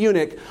Ethiopian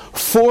eunuch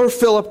for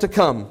Philip to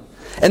come.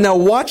 And now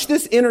watch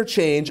this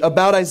interchange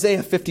about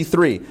Isaiah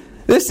 53.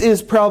 This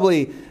is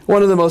probably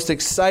one of the most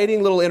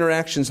exciting little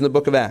interactions in the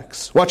book of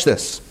Acts. Watch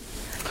this.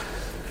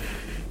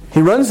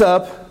 He runs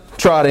up,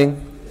 trotting,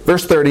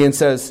 verse 30, and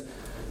says,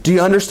 "Do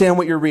you understand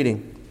what you're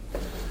reading?"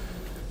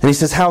 And he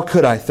says, "How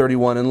could I,"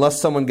 31,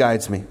 "unless someone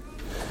guides me?"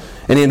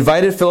 And he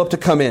invited Philip to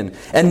come in.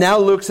 And now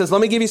Luke says,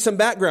 let me give you some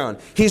background.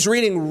 He's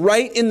reading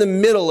right in the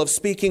middle of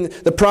speaking,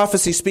 the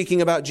prophecy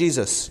speaking about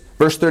Jesus.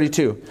 Verse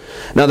 32.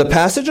 Now the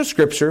passage of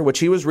Scripture which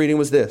he was reading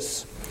was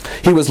this.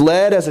 He was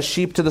led as a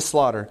sheep to the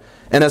slaughter,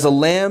 and as a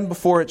lamb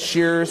before its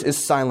shearers is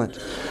silent,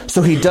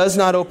 so he does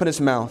not open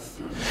his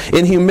mouth.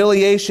 In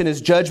humiliation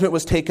his judgment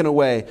was taken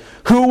away.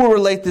 Who will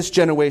relate this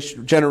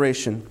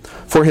generation?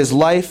 For his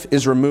life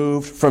is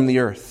removed from the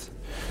earth.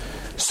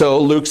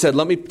 So Luke said,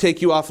 let me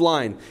take you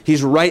offline.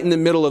 He's right in the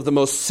middle of the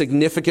most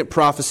significant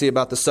prophecy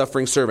about the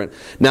suffering servant.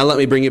 Now let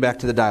me bring you back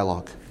to the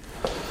dialogue.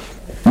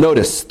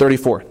 Notice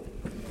 34.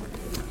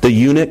 The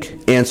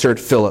eunuch answered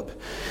Philip,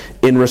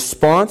 "In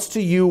response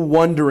to you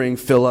wondering,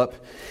 Philip,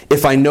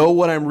 if I know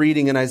what I'm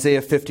reading in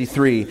Isaiah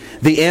 53,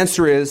 the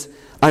answer is,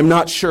 I'm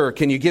not sure.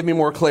 Can you give me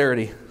more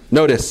clarity?"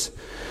 Notice,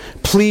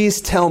 please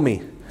tell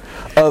me,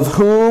 of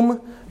whom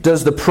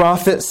does the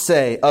prophet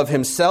say? Of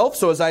himself?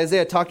 So is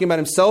Isaiah talking about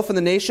himself and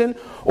the nation?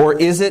 Or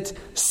is it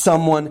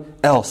someone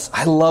else?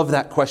 I love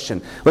that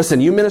question. Listen,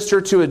 you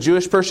minister to a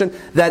Jewish person,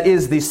 that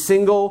is the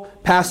single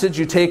passage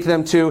you take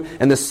them to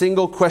and the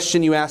single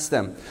question you ask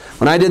them.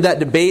 When I did that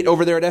debate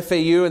over there at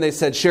FAU and they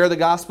said, share the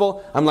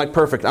gospel, I'm like,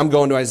 perfect, I'm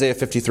going to Isaiah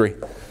 53.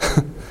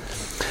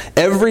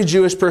 Every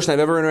Jewish person I've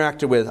ever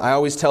interacted with, I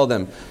always tell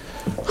them,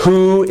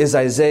 who is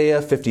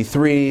Isaiah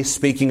 53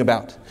 speaking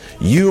about?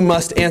 You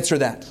must answer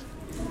that.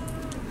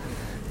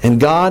 And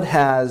God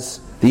has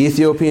the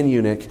Ethiopian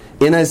eunuch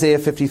in Isaiah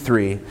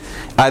 53.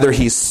 Either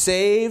he's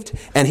saved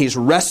and he's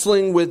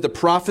wrestling with the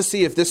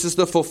prophecy if this is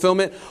the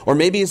fulfillment, or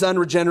maybe he's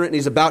unregenerate and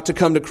he's about to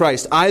come to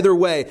Christ. Either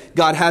way,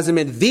 God has him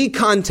in the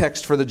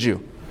context for the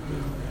Jew.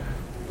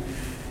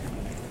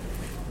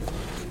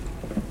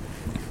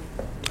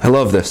 I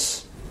love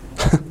this.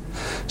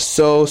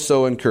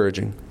 So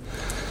encouraging.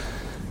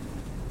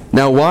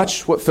 Now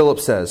watch what Philip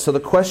says. So the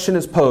question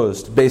is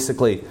posed,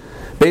 basically.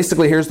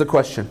 Basically, here's the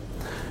question.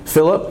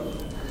 Philip,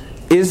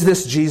 is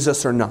this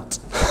Jesus or not?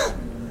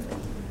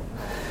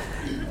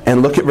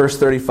 And look at verse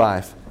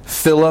 35.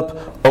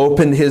 Philip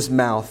opened his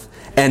mouth,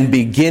 and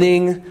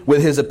beginning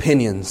with his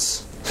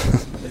opinions.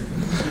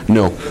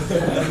 No.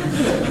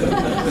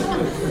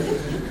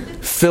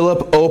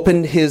 Philip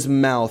opened his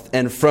mouth,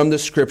 and from the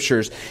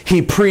Scriptures,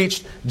 he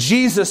preached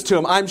Jesus to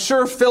him. I'm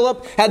sure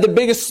Philip had the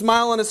biggest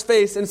smile on his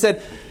face and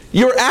said,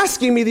 you're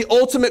asking me the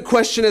ultimate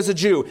question as a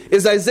Jew.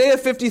 Is Isaiah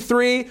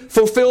 53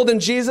 fulfilled in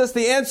Jesus?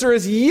 The answer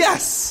is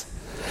yes.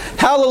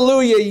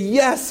 Hallelujah.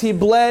 Yes, He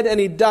bled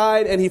and He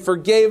died and He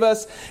forgave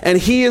us. And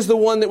He is the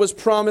one that was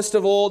promised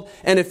of old.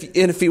 And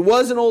if He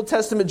was an Old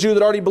Testament Jew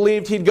that already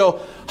believed, he'd go,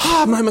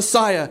 my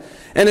Messiah.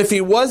 And if he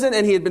wasn't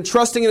and he had been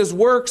trusting in his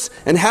works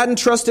and hadn't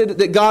trusted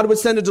that God would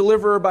send a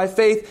deliverer by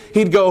faith,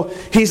 he'd go,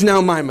 He's now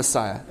my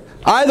Messiah.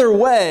 Either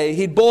way,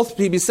 he'd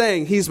be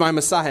saying, He's my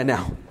Messiah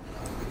now.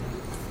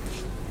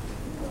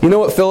 You know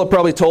what Philip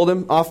probably told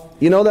him?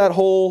 You know that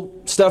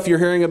whole stuff you're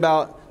hearing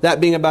about, that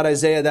being about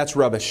Isaiah, that's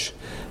rubbish.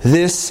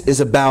 This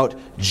is about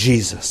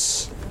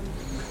Jesus.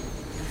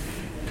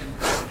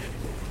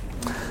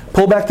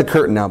 Pull back the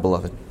curtain now,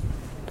 beloved.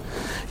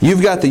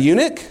 You've got the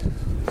eunuch,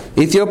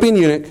 Ethiopian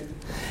eunuch,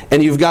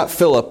 and you've got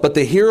Philip, but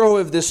the hero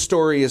of this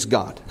story is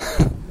God.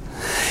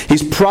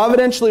 He's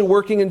providentially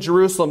working in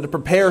Jerusalem to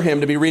prepare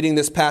him to be reading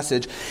this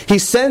passage. He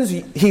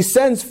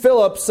sends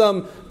Philip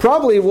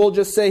probably we'll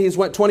just say he's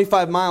went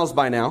 25 miles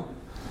by now,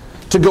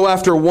 to go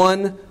after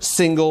one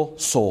single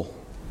soul.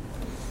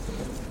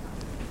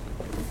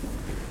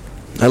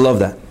 I love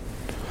that.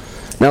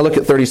 Now look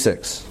at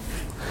 36.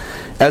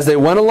 As they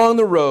went along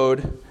the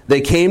road,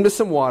 they came to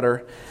some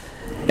water,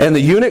 and the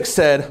eunuch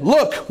said,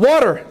 "Look,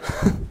 water!"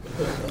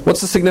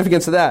 What's the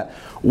significance of that?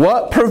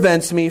 What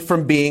prevents me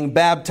from being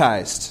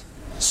baptized?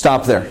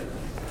 Stop there.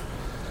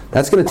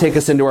 That's going to take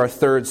us into our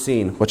third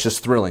scene, which is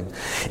thrilling.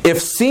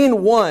 If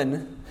scene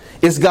 1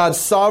 is God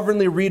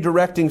sovereignly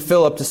redirecting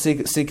Philip to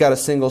seek out a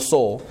single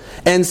soul,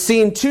 and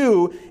scene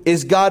 2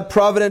 is God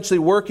providentially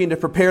working to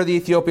prepare the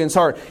Ethiopian's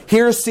heart,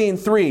 here's scene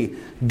 3.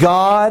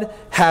 God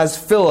has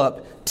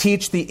Philip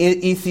teach the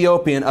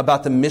Ethiopian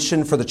about the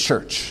mission for the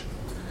church.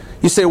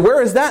 You say,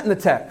 where is that in the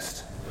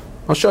text?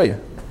 I'll show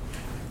you.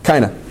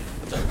 Kind of.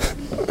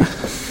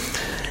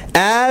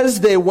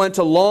 As they went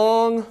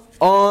along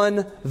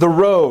on the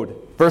road.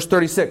 Verse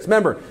 36.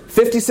 Remember,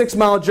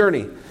 56-mile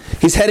journey.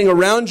 He's heading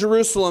around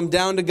Jerusalem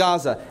down to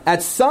Gaza.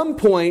 At some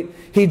point,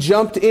 he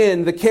jumped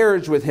in the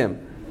carriage with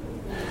him.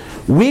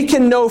 We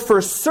can know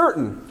for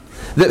certain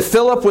that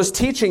Philip was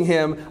teaching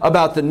him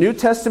about the New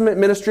Testament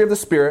ministry of the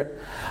Spirit,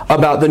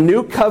 about the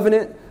new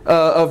covenant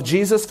of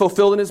Jesus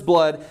fulfilled in His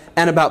blood,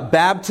 and about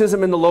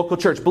baptism in the local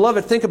church.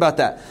 Beloved, think about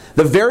that.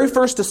 The very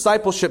first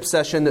discipleship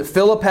session that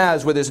Philip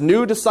has with his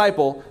new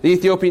disciple, the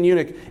Ethiopian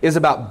eunuch, is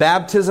about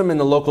baptism in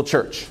the local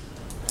church.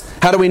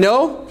 How do we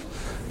know?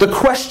 the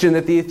question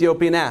that the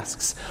Ethiopian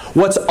asks.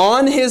 What's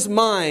on his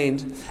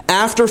mind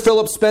after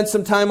Philip spent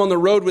some time on the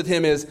road with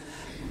him is,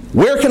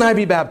 where can I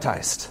be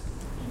baptized?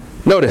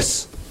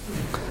 Notice,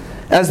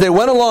 as they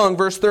went along,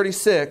 verse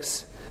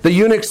 36, the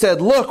eunuch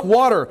said, look,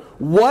 water,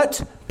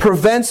 what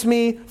prevents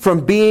me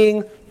from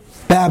being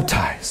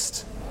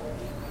baptized?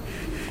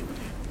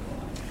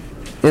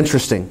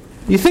 Interesting.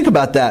 You think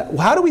about that.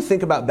 How do we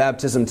think about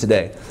baptism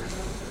today?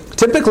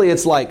 Typically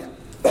it's like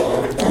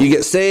you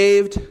get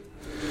saved,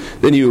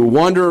 then you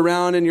wander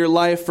around in your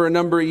life for a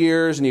number of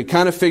years and you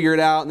kind of figure it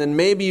out, and then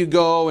maybe you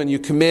go and you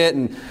commit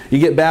and you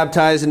get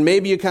baptized, and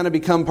maybe you kind of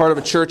become part of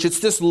a church. It's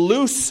this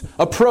loose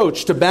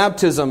approach to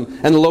baptism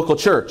and the local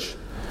church.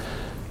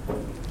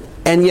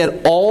 And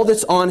yet all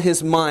that's on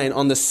his mind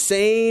on the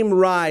same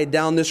ride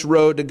down this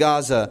road to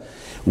Gaza,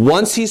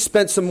 once he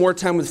spent some more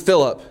time with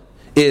Philip,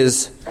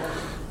 is,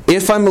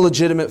 if I'm a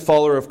legitimate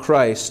follower of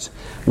Christ,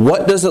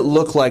 what does it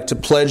look like to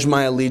pledge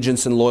my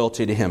allegiance and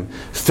loyalty to Him?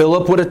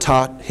 Philip would have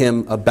taught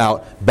him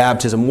about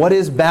baptism. What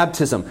is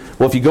baptism?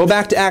 Well, if you go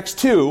back to Acts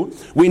 2,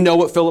 we know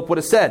what Philip would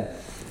have said.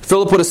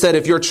 Philip would have said,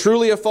 if you're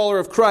truly a follower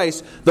of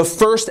Christ, the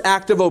first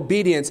act of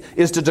obedience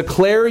is to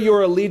declare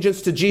your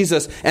allegiance to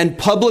Jesus and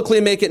publicly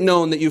make it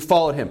known that you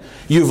followed Him.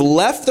 You've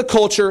left the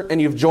culture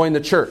and you've joined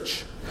the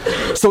church.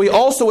 So he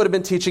also would have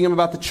been teaching him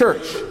about the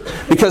church.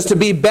 Because to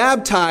be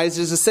baptized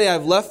is to say,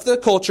 I've left the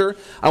culture,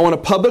 I want to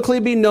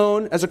publicly be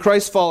known as a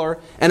Christ follower,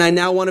 and I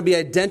now want to be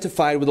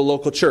identified with a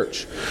local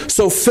church.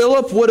 So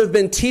Philip would have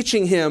been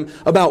teaching him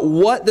about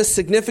what the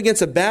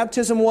significance of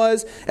baptism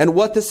was and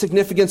what the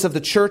significance of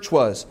the church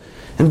was.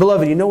 And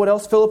beloved, you know what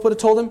else Philip would have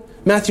told him?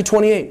 Matthew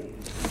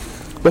 28.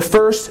 The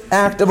first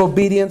act of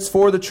obedience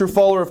for the true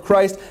follower of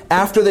Christ,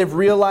 after they've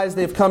realized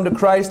they've come to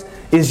Christ,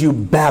 is you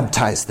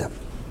baptize them.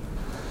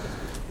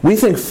 We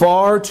think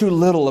far too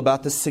little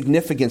about the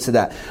significance of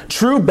that.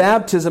 True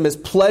baptism is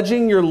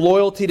pledging your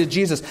loyalty to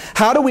Jesus.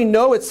 How do we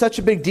know it's such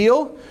a big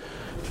deal?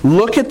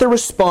 Look at the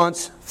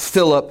response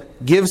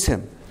Philip gives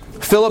him.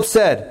 Philip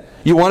said,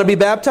 you want to be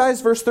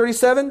baptized? Verse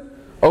 37?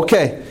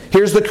 Okay,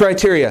 here's the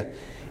criteria.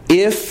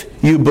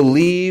 If you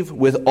believe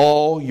with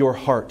all your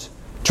heart.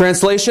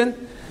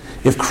 Translation?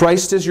 If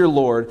Christ is your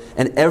Lord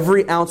and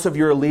every ounce of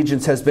your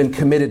allegiance has been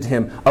committed to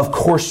Him, of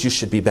course you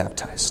should be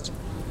baptized.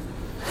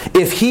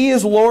 If He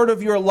is Lord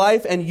of your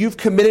life and you've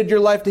committed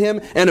your life to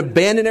Him and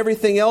abandoned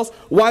everything else,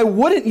 why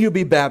wouldn't you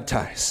be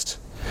baptized?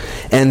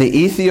 And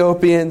the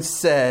Ethiopian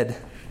said,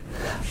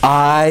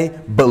 I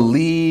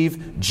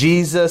believe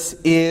Jesus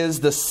is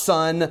the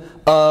Son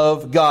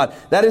of God.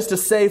 That is to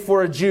say,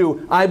 for a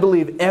Jew, I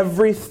believe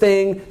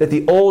everything that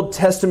the Old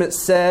Testament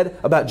said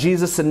about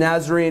Jesus the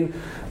Nazarene,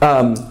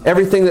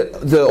 everything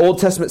that the Old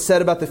Testament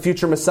said about the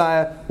future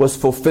Messiah was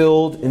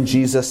fulfilled in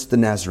Jesus the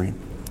Nazarene.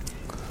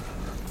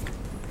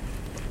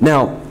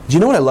 Now, do you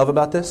know what I love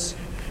about this?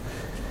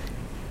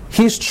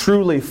 He's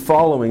truly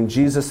following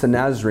Jesus the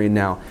Nazarene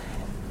now.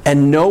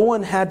 And no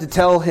one had to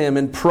tell him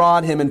and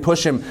prod him and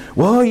push him,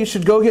 well, you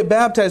should go get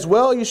baptized.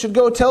 Well, you should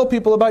go tell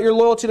people about your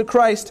loyalty to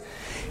Christ.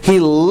 He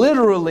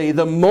literally,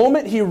 the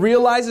moment he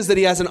realizes that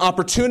he has an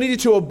opportunity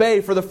to obey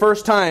for the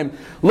first time,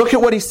 look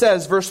at what he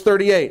says, verse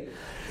 38.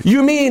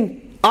 You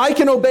mean I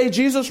can obey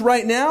Jesus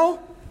right now?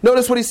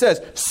 Notice what he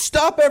says.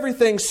 Stop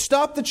everything.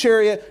 Stop the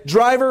chariot.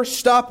 Driver,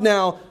 stop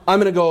now. I'm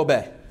going to go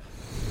obey.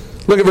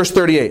 Look at verse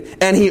 38.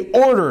 And he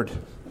ordered.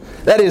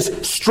 That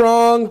is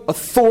strong,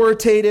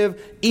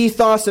 authoritative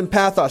ethos and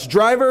pathos.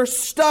 Driver,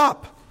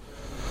 stop.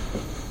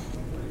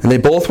 And they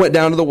both went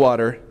down to the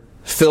water,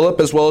 Philip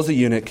as well as the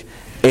eunuch,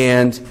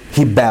 and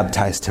he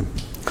baptized him.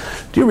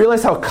 Do you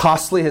realize how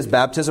costly his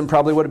baptism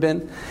probably would have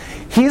been?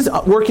 He's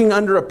working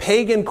under a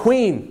pagan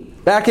queen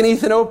back in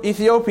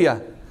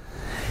Ethiopia.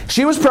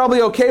 She was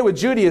probably okay with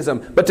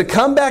Judaism, but to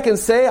come back and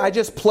say, I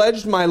just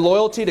pledged my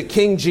loyalty to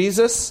King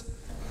Jesus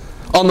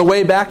on the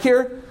way back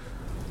here,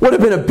 would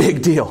have been a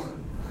big deal.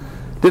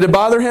 Did it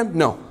bother him?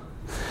 No.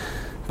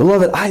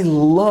 Beloved, I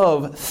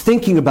love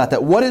thinking about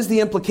that. What is the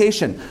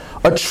implication?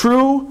 A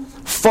true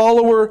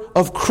follower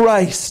of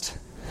Christ,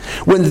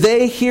 when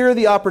they hear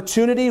the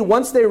opportunity,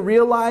 once they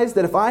realize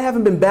that if I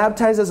haven't been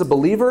baptized as a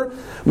believer,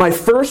 my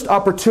first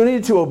opportunity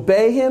to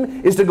obey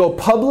Him is to go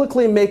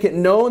publicly make it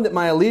known that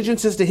my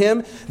allegiance is to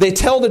Him, they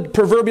tell the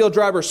proverbial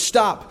driver,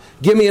 stop,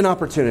 give me an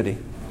opportunity.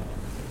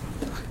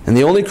 And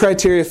the only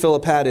criteria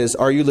Philip had is,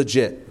 are you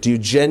legit? Do you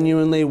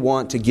genuinely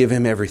want to give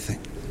Him everything?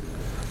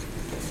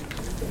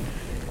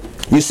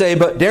 You say,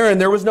 but Darren,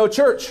 there was no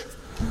church.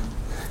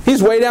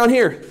 He's way down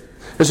here.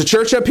 There's a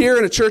church up here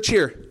and a church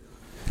here.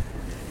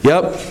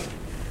 Yep,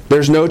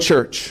 there's no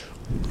church.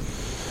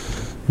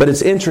 But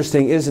it's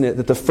interesting, isn't it,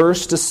 that the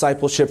first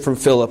discipleship from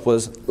Philip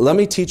was, let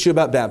me teach you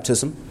about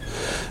baptism.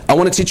 I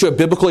want to teach you a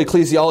biblical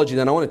ecclesiology,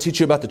 then I want to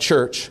teach you about the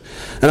church.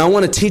 And I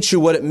want to teach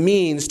you what it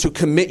means to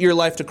commit your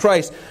life to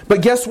Christ.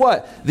 But guess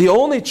what? The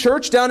only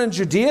church down in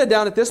Judea,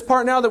 down at this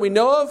part now that we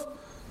know of,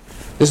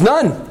 is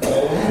none.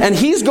 And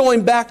he's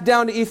going back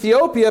down to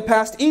Ethiopia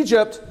past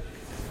Egypt.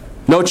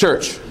 No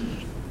church.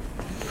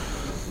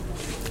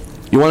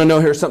 You want to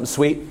know here's something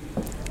sweet?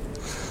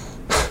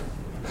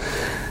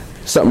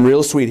 Something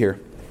real sweet here.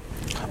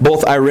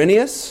 Both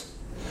Irenaeus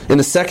in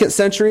the 2nd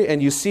century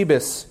and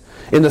Eusebius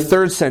in the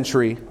 3rd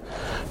century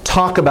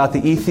talk about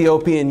the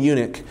Ethiopian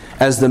eunuch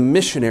as the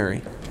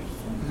missionary.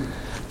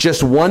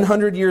 Just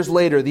 100 years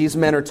later, these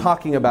men are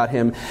talking about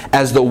him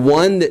as the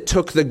one that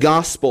took the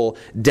gospel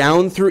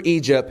down through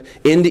Egypt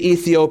into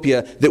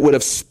Ethiopia that would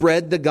have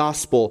spread the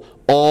gospel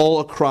all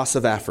across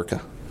of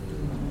Africa.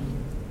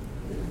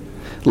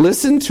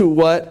 Listen to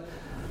what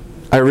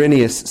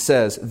Irenaeus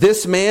says.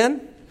 This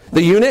man,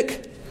 the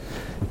eunuch,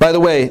 by the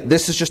way,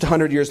 this is just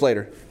 100 years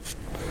later,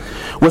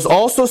 was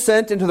also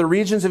sent into the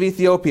regions of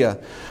Ethiopia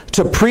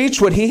to preach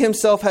what he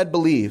himself had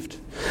believed,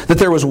 that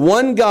there was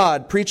one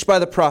God preached by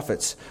the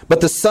prophets,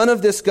 but the Son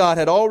of this God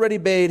had already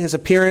made his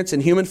appearance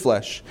in human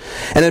flesh,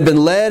 and had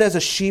been led as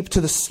a sheep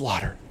to the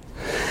slaughter.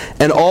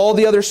 And all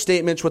the other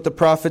statements what the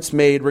prophets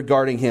made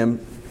regarding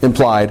him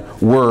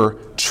implied were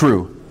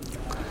true.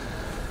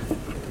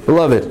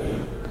 Beloved,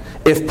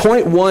 if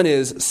point 1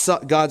 is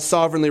God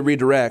sovereignly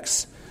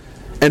redirects,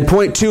 and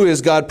point 2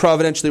 is God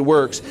providentially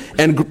works,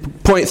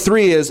 and point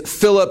 3 is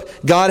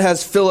God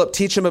has Philip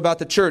teach him about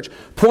the church.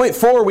 Point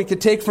 4 we could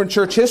take from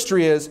church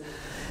history is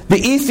the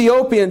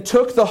Ethiopian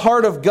took the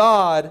heart of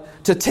God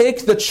to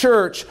take the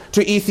church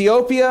to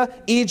Ethiopia,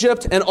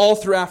 Egypt, and all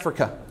through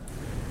Africa.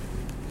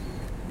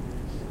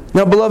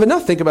 Now, beloved, now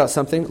think about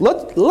something.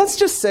 Let's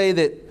just say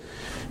that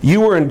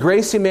you were in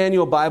Grace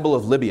Emmanuel Bible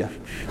of Libya.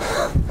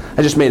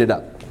 I just made it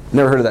up.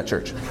 Never heard of that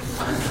church.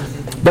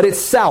 But it's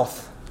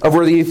south of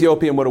where the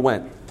Ethiopian would have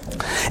went.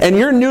 And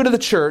you're new to the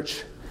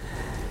church,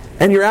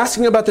 and you're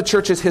asking about the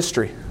church's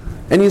history.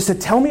 And you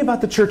said, tell me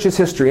about the church's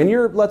history. And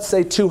you're, let's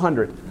say,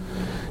 200.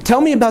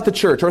 Tell me about the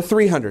church, or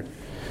 300.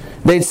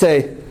 They'd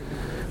say,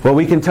 well,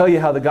 we can tell you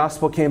how the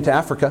gospel came to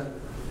Africa.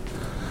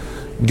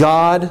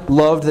 God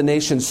loved the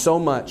nation so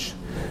much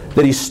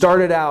that he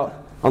started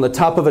out on the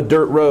top of a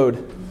dirt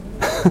road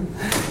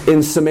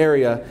in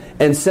Samaria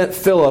and sent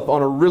Philip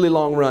on a really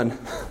long run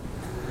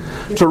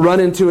to run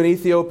into an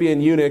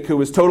Ethiopian eunuch who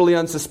was totally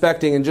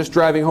unsuspecting and just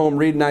driving home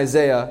reading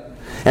Isaiah,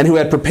 and who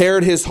had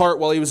prepared his heart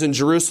while he was in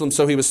Jerusalem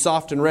so he was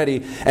soft and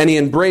ready, and he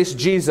embraced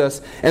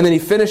Jesus, and then he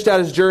finished out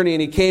his journey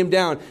and he came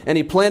down and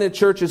he planted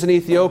churches in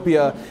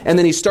Ethiopia, and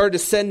then he started to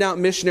send out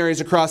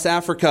missionaries across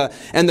Africa,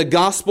 and the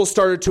gospel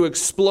started to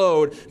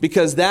explode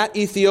because that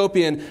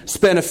Ethiopian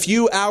spent a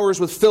few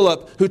hours with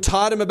Philip, who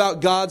taught him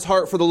about God's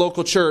heart for the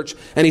local church,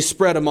 and he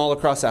spread them all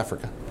across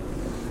Africa.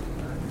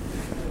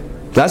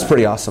 That's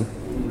pretty awesome.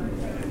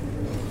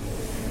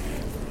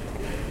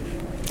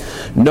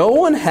 No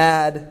one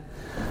had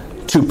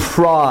to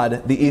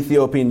prod the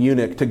Ethiopian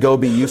eunuch to go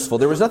be useful.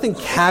 There was nothing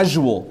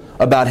casual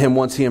about him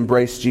once he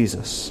embraced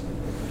Jesus.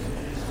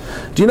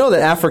 Do you know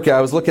that Africa,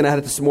 I was looking at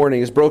it this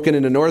morning, is broken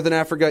into Northern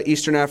Africa,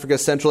 Eastern Africa,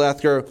 Central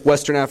Africa,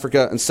 Western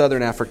Africa, and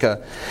Southern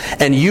Africa.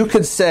 And you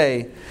could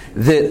say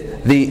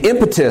that the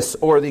impetus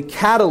or the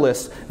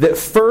catalyst that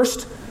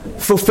first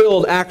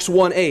fulfilled Acts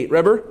 1:8,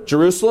 remember?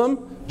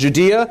 Jerusalem,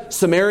 Judea,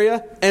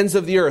 Samaria, ends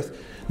of the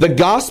earth. The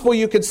gospel,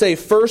 you could say,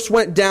 first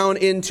went down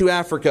into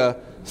Africa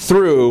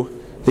through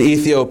the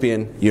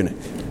Ethiopian eunuch.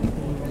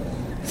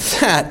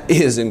 That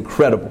is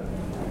incredible.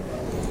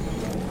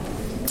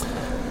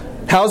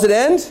 How's it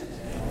end?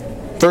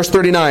 Verse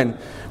 39.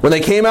 When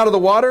they came out of the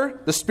water,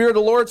 the Spirit of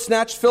the Lord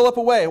snatched Philip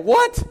away.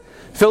 What?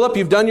 Philip,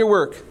 you've done your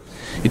work.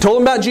 You told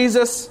him about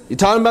Jesus. You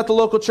taught him about the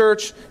local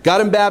church.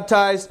 Got him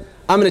baptized.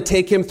 I'm going to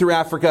take him through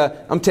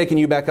Africa. I'm taking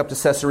you back up to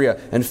Caesarea.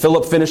 And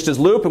Philip finished his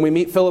loop, and we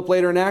meet Philip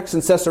later in Acts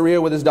in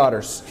Caesarea with his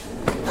daughters.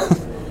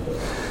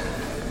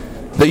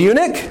 The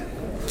eunuch,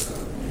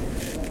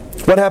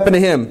 what happened to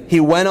him? He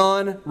went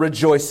on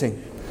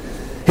rejoicing.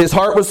 His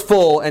heart was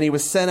full, and he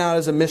was sent out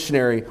as a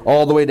missionary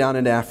all the way down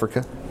into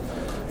Africa.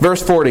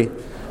 Verse 40,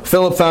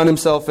 Philip found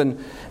himself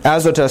in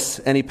Azotus,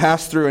 and he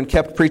passed through and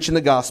kept preaching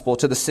the gospel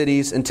to the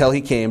cities until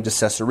he came to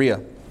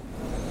Caesarea.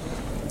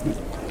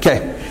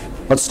 Okay,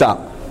 let's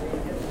stop.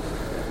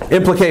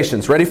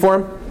 Implications. Ready for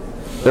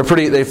them?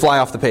 They fly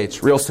off the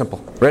page. Real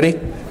simple. Ready?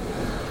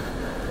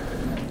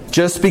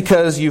 Just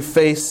because you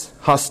face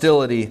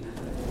hostility,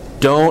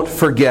 don't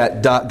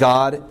forget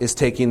God is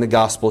taking the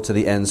gospel to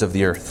the ends of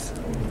the earth.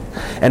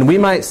 And we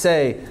might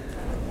say,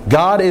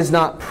 God is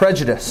not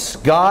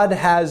prejudiced. God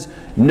has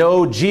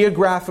no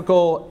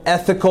geographical,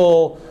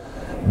 ethical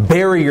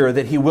barrier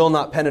that he will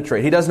not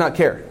penetrate. He does not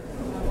care.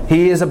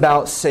 He is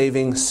about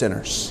saving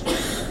sinners.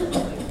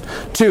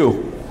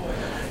 2,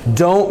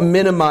 don't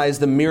minimize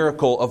the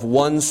miracle of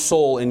one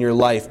soul in your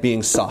life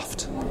being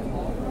soft.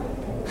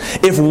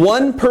 If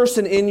one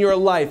person in your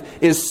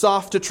life is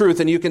soft to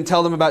truth and you can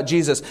tell them about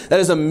Jesus, that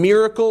is a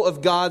miracle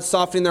of God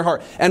softening their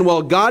heart. And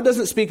while God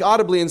doesn't speak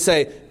audibly and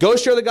say, go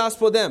share the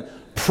gospel with them,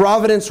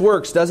 providence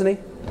works, doesn't he?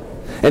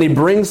 And he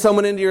brings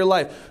someone into your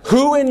life.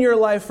 Who in your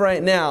life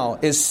right now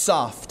is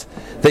soft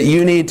that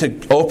you need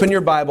to open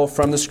your Bible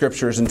from the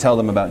Scriptures and tell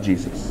them about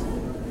Jesus?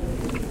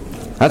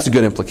 That's a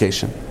good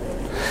implication.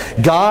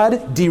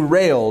 God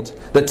derailed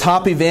the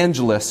top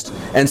evangelist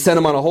and sent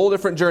him on a whole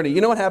different journey.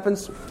 You know what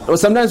happens?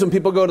 Sometimes when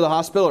people go to the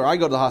hospital, or I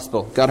go to the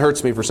hospital, God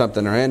hurts me for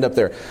something, or I end up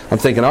there. I'm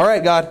thinking, all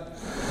right, God,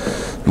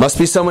 Must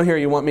be someone here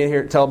you want me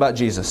to tell about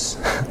Jesus.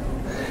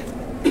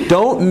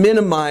 Don't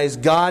minimize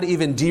God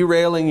even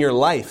derailing your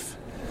life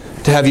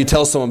to have you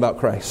tell someone about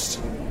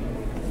Christ.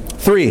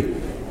 3,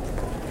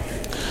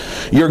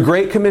 your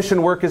Great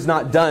Commission work is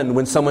not done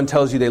when someone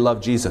tells you they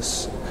love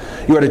Jesus.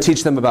 You are to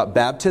teach them about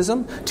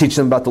baptism, teach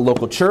them about the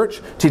local church,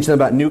 teach them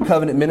about New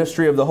Covenant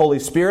ministry of the Holy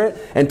Spirit,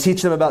 and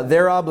teach them about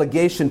their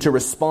obligation to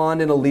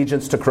respond in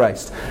allegiance to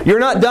Christ. You're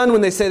not done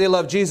when they say they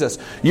love Jesus.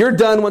 You're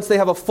done once they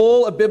have a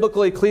full of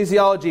biblical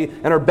ecclesiology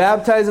and are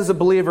baptized as a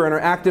believer and are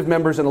active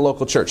members in a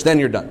local church. Then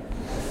you're done.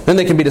 Then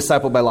they can be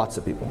discipled by lots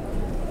of people.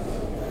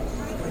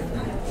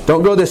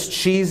 Don't go this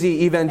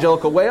cheesy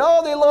evangelical way.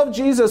 Oh, they love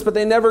Jesus, but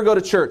they never go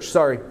to church.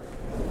 Sorry.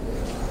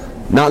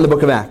 Not in the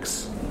book of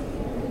Acts.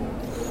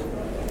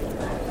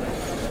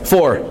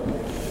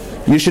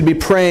 4, you should be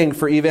praying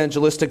for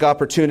evangelistic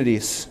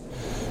opportunities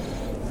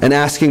and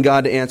asking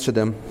God to answer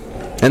them.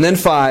 And then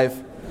 5,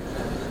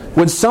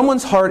 when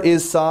someone's heart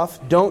is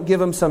soft, don't give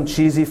them some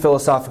cheesy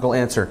philosophical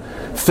answer.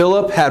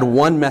 Philip had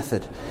one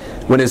method.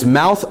 When his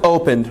mouth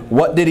opened,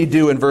 what did he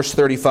do in verse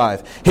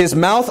 35? His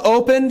mouth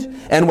opened,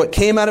 and what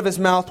came out of his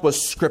mouth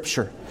was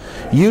Scripture.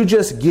 You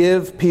just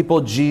give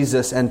people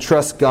Jesus and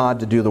trust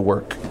God to do the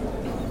work.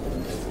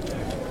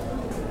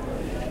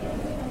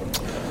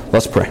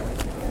 Let's pray.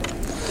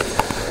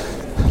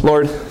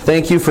 Lord,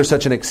 thank you for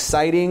such an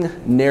exciting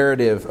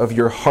narrative of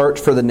your heart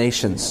for the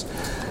nations.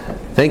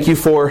 Thank you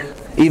for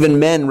even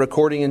men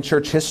recording in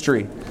church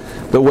history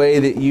the way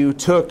that you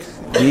took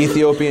the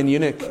Ethiopian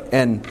eunuch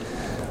and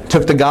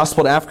took the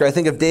gospel to Africa. I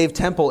think of Dave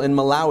Temple in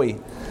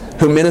Malawi,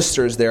 who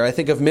ministers there. I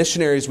think of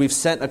missionaries we've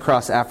sent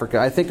across Africa.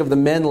 I think of the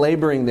men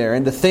laboring there.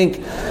 And to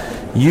think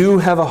you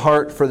have a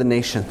heart for the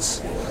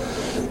nations.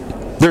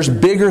 There's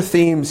bigger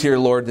themes here,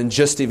 Lord, than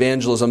just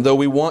evangelism, though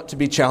we want to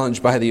be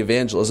challenged by the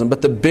evangelism.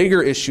 But the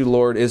bigger issue,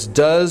 Lord, is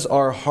does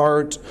our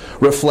heart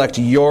reflect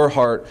your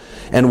heart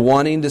and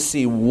wanting to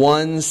see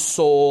one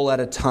soul at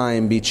a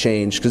time be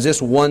changed? Because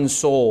this one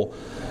soul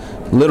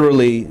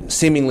literally,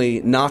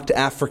 seemingly knocked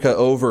Africa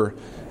over,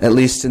 at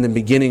least in the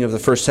beginning of the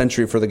first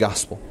century, for the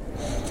gospel.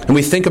 And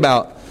we think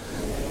about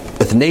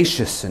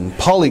Athanasius and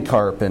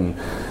Polycarp and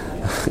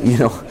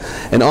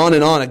and on,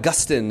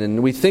 Augustine,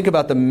 and we think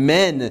about the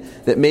men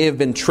that may have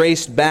been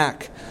traced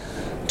back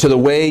to the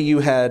way you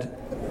had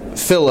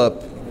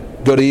Philip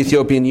go to the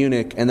Ethiopian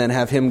eunuch and then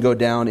have him go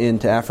down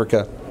into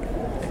Africa.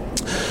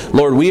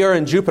 Lord, we are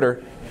in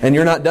Jupiter, and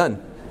you're not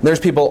done. There's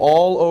people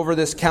all over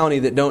this county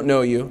that don't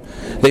know you.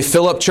 They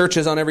fill up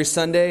churches on every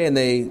Sunday, and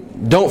they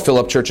don't fill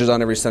up churches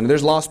on every Sunday.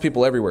 There's lost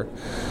people everywhere.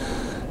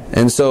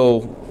 And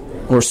so,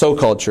 or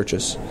so-called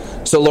churches.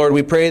 So Lord,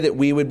 we pray that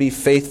we would be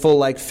faithful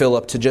like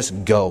Philip to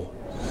just go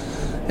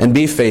and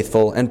be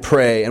faithful and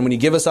pray. And when you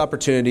give us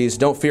opportunities,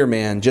 don't fear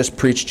man, just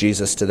preach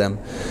Jesus to them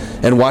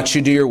and watch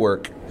you do your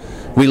work.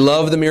 We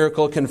love the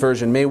miracle of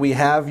conversion. May we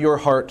have your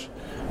heart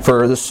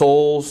for the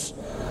souls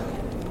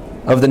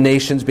of the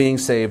nations being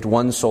saved,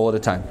 one soul at a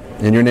time.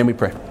 In your name we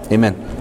pray. Amen.